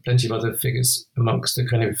there are plenty of other figures amongst the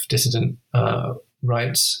kind of dissident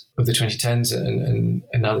right of the 2010s and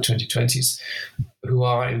now the 2020s who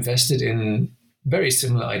are invested in very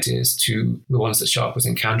similar ideas to the ones that Sharp was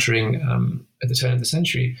encountering at the turn of the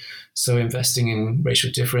century. So investing in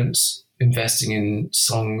racial difference, investing in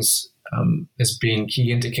songs as being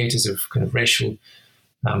key indicators of kind of racial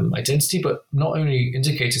identity, but not only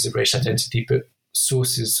indicators of racial identity, but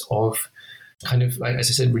sources of kind of, like, as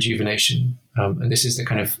I said, rejuvenation. And this is the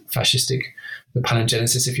kind of the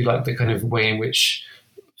palingenesis, if you like, the kind of way in which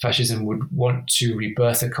fascism would want to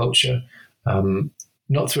rebirth a culture,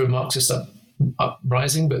 not through a Marxist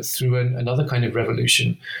uprising, but through another kind of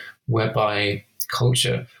revolution whereby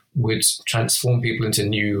culture would transform people into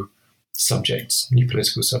new subjects, new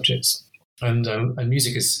political subjects. And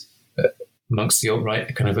music is, amongst the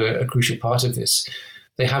alt-right, kind of a crucial part of this.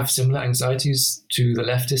 They have similar anxieties to the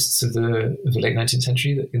leftists of the late 19th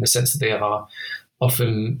century, in the sense that they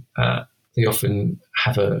often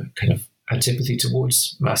have a kind of antipathy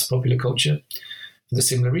towards mass popular culture for the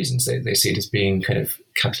similar reasons. They see it as being kind of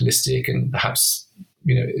capitalistic and perhaps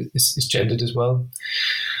is gendered as well.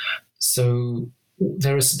 So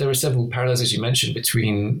there are several parallels, as you mentioned,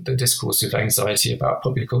 between the discourse of anxiety about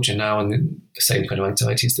popular culture now and the same kind of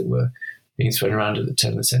anxieties that were being thrown around at the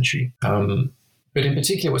turn of the century. But in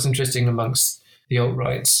particular, what's interesting amongst the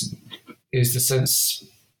alt-rights is the sense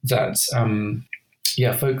that,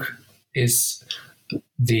 folk is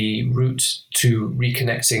the route to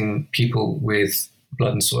reconnecting people with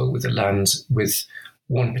blood and soil, with the land, with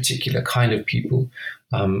one particular kind of people.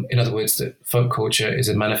 In other words, that folk culture is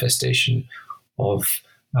a manifestation of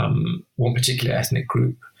one particular ethnic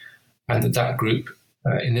group, and that group,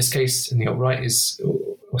 in this case, in the alt-right, is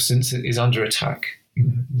under attack.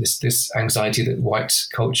 This anxiety that white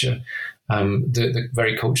culture, the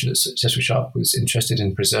very culture that Cecil Sharp was interested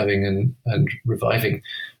in preserving and reviving,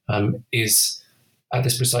 is at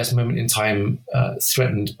this precise moment in time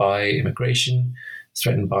threatened by immigration,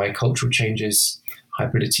 threatened by cultural changes,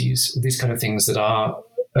 hybridities, these kind of things that are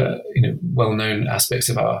well-known aspects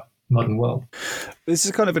of our modern world. This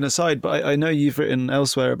is kind of an aside, but I know you've written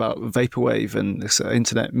elsewhere about vaporwave and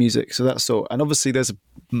internet music, so that sort. And obviously, there's a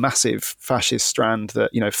massive fascist strand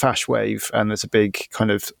that fash wave, and there's a big kind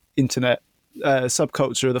of internet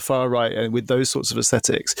subculture of the far right, and with those sorts of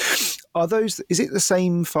aesthetics. Is it the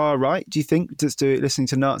same far right? Do you think, just listening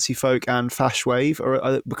to Nazi folk and fash wave,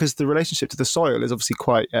 or because the relationship to the soil is obviously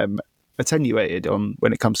quite attenuated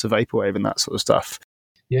when it comes to vaporwave and that sort of stuff?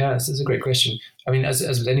 Yeah, this is a great question. I mean, as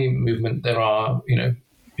with any movement, there are,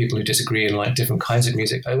 people who disagree and like different kinds of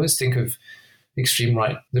music. I always think of the extreme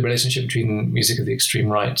right, the relationship between music of the extreme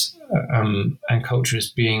right and culture as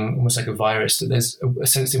being almost like a virus, that there's a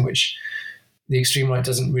sense in which the extreme right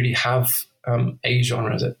doesn't really have a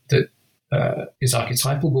genre that is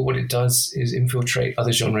archetypal, but what it does is infiltrate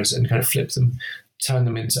other genres and kind of flip them, turn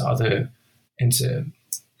them into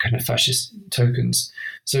kind of fascist tokens.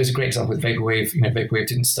 So it's a great example with Vaporwave. Vaporwave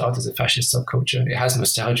didn't start as a fascist subculture. It has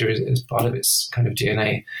nostalgia as part of its kind of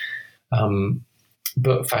DNA.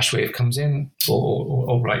 But Fashwave comes in,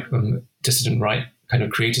 or right, dissident right kind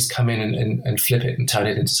of creators come in and flip it and turn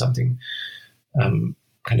it into something kind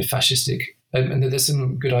of fascistic. And there's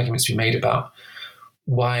some good arguments to be made about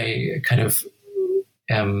why kind of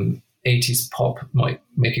 80s pop might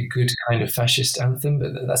make a good kind of fascist anthem,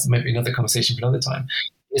 but that's maybe another conversation for another time.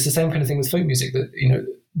 It's the same kind of thing with folk music, that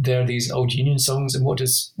there are these old Union songs, and what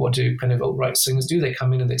do kind of alt-right singers do? They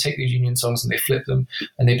come in and they take these Union songs and they flip them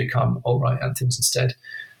and they become alt-right anthems instead.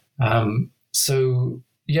 So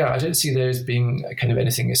yeah, I don't see there as being kind of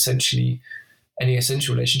any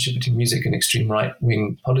essential relationship between music and extreme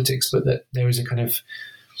right-wing politics, but that there is a kind of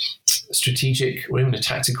strategic or even a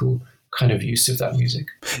tactical kind of use of that music.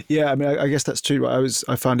 Yeah, I mean, I guess that's true. I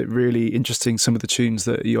found it really interesting, some of the tunes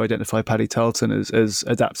that you identify Paddy Tarleton as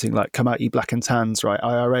adapting, like Come Out Ye Black and Tans, right?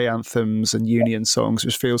 IRA anthems and Union songs,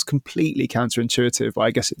 which feels completely counterintuitive, but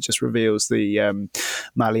I guess it just reveals the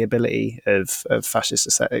malleability of fascist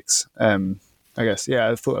aesthetics. I guess, yeah,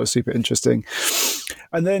 I thought that was super interesting.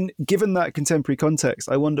 And then, given that contemporary context,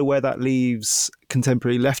 I wonder where that leaves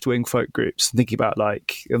contemporary left-wing folk groups. Thinking about,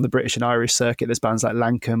 like, on the British and Irish circuit, there's bands like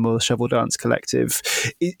Lankum or the Shovel Dance Collective.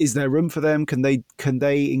 Is there room for them? Can they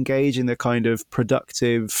engage in the kind of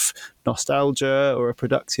productive nostalgia or a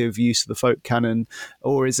productive use of the folk canon,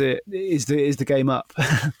 or is the game up?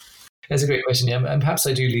 That's a great question, yeah. And perhaps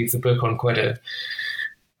I do leave the book on quite a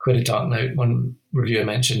dark note. One reviewer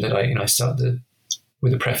mentioned that I started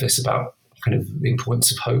with a preface about kind of the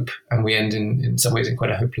importance of hope, and we end in some ways in quite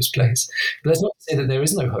a hopeless place. But that's not to say that there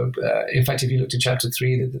is no hope. In fact, if you look to chapter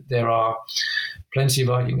 3, that there are plenty of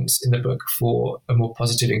arguments in the book for a more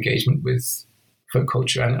positive engagement with folk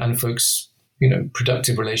culture and folks'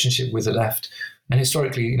 productive relationship with the left, and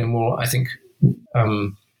historically more, I think,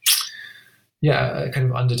 kind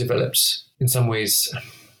of underdeveloped in some ways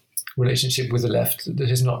relationship with the left that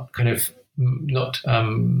has not what's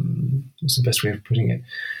the best way of putting it,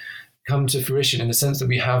 come to fruition, in the sense that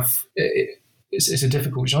we have it's a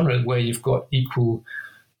difficult genre where you've got equal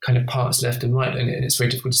kind of parts left and right, and it's very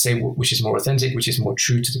difficult to say which is more authentic, which is more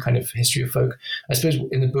true to the kind of history of folk. I suppose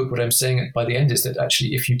in the book what I'm saying by the end is that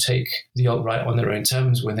actually if you take the alt-right on their own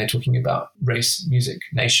terms when they're talking about race, music,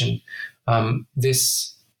 nation,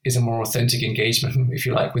 this is a more authentic engagement, if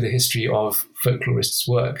you like, with the history of folklorists'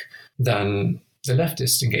 work than the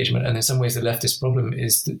leftist engagement. And in some ways, the leftist problem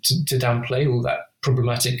is to downplay all that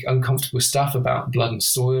problematic, uncomfortable stuff about blood and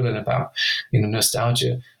soil and about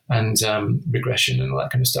nostalgia and regression and all that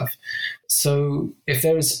kind of stuff. So if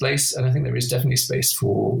there is space, and I think there is definitely space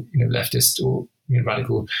for leftist or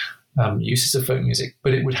radical uses of folk music,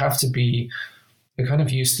 but it would have to be a kind of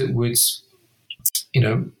use that would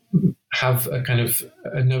have a kind of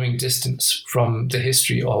a knowing distance from the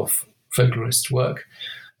history of folklorist work,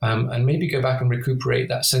 and maybe go back and recuperate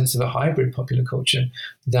that sense of a hybrid popular culture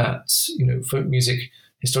that, folk music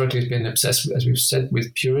historically has been obsessed, as we've said,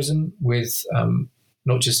 with purism, with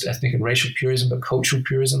not just ethnic and racial purism, but cultural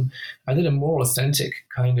purism, and that a more authentic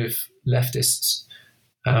kind of leftist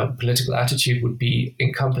political attitude would be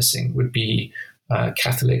encompassing, would be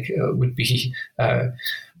Catholic, would be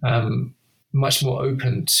much more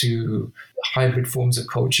open to hybrid forms of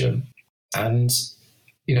culture. And,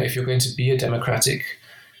 if you're going to be a democratic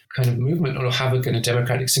kind of movement or have a kind of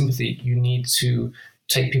democratic sympathy, you need to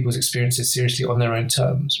take people's experiences seriously on their own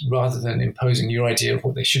terms, rather than imposing your idea of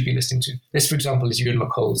what they should be listening to. This, for example, is Ewan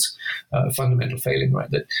McCall's fundamental failing,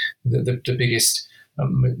 right? That the biggest,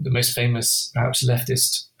 the most famous, perhaps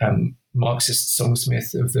leftist Marxist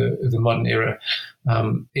songsmith of the modern era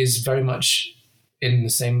is very much in the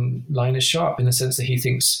same line as Sharp, in the sense that he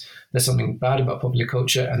thinks there's something bad about popular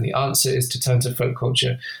culture, and the answer is to turn to folk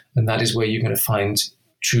culture, and that is where you're going to find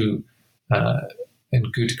true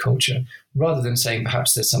and good culture, rather than saying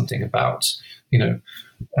perhaps there's something about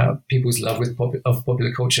people's love of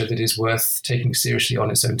popular culture that is worth taking seriously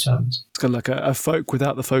on its own terms. It's kind of like a folk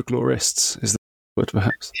without the folklorists, is the word,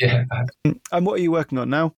 perhaps. Yeah. And what are you working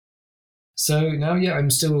on now? So now,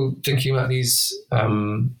 I'm still thinking about these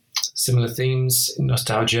similar themes,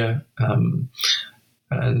 nostalgia and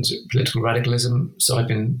political radicalism. So I've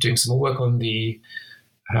been doing some more work on the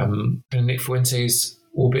Nick Fuentes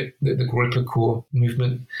orbit, the Guaripa core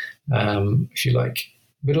movement, if you like,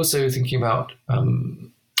 but also thinking about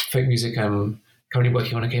folk music. I'm currently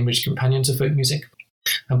working on a Cambridge companion to folk music,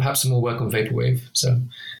 and perhaps some more work on vaporwave. So,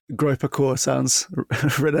 Groper Core sounds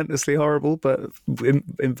relentlessly horrible, but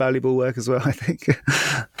invaluable work as well, I think.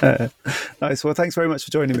 Nice. Well, thanks very much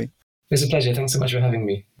for joining me. It's a pleasure. Thanks so much for having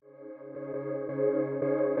me.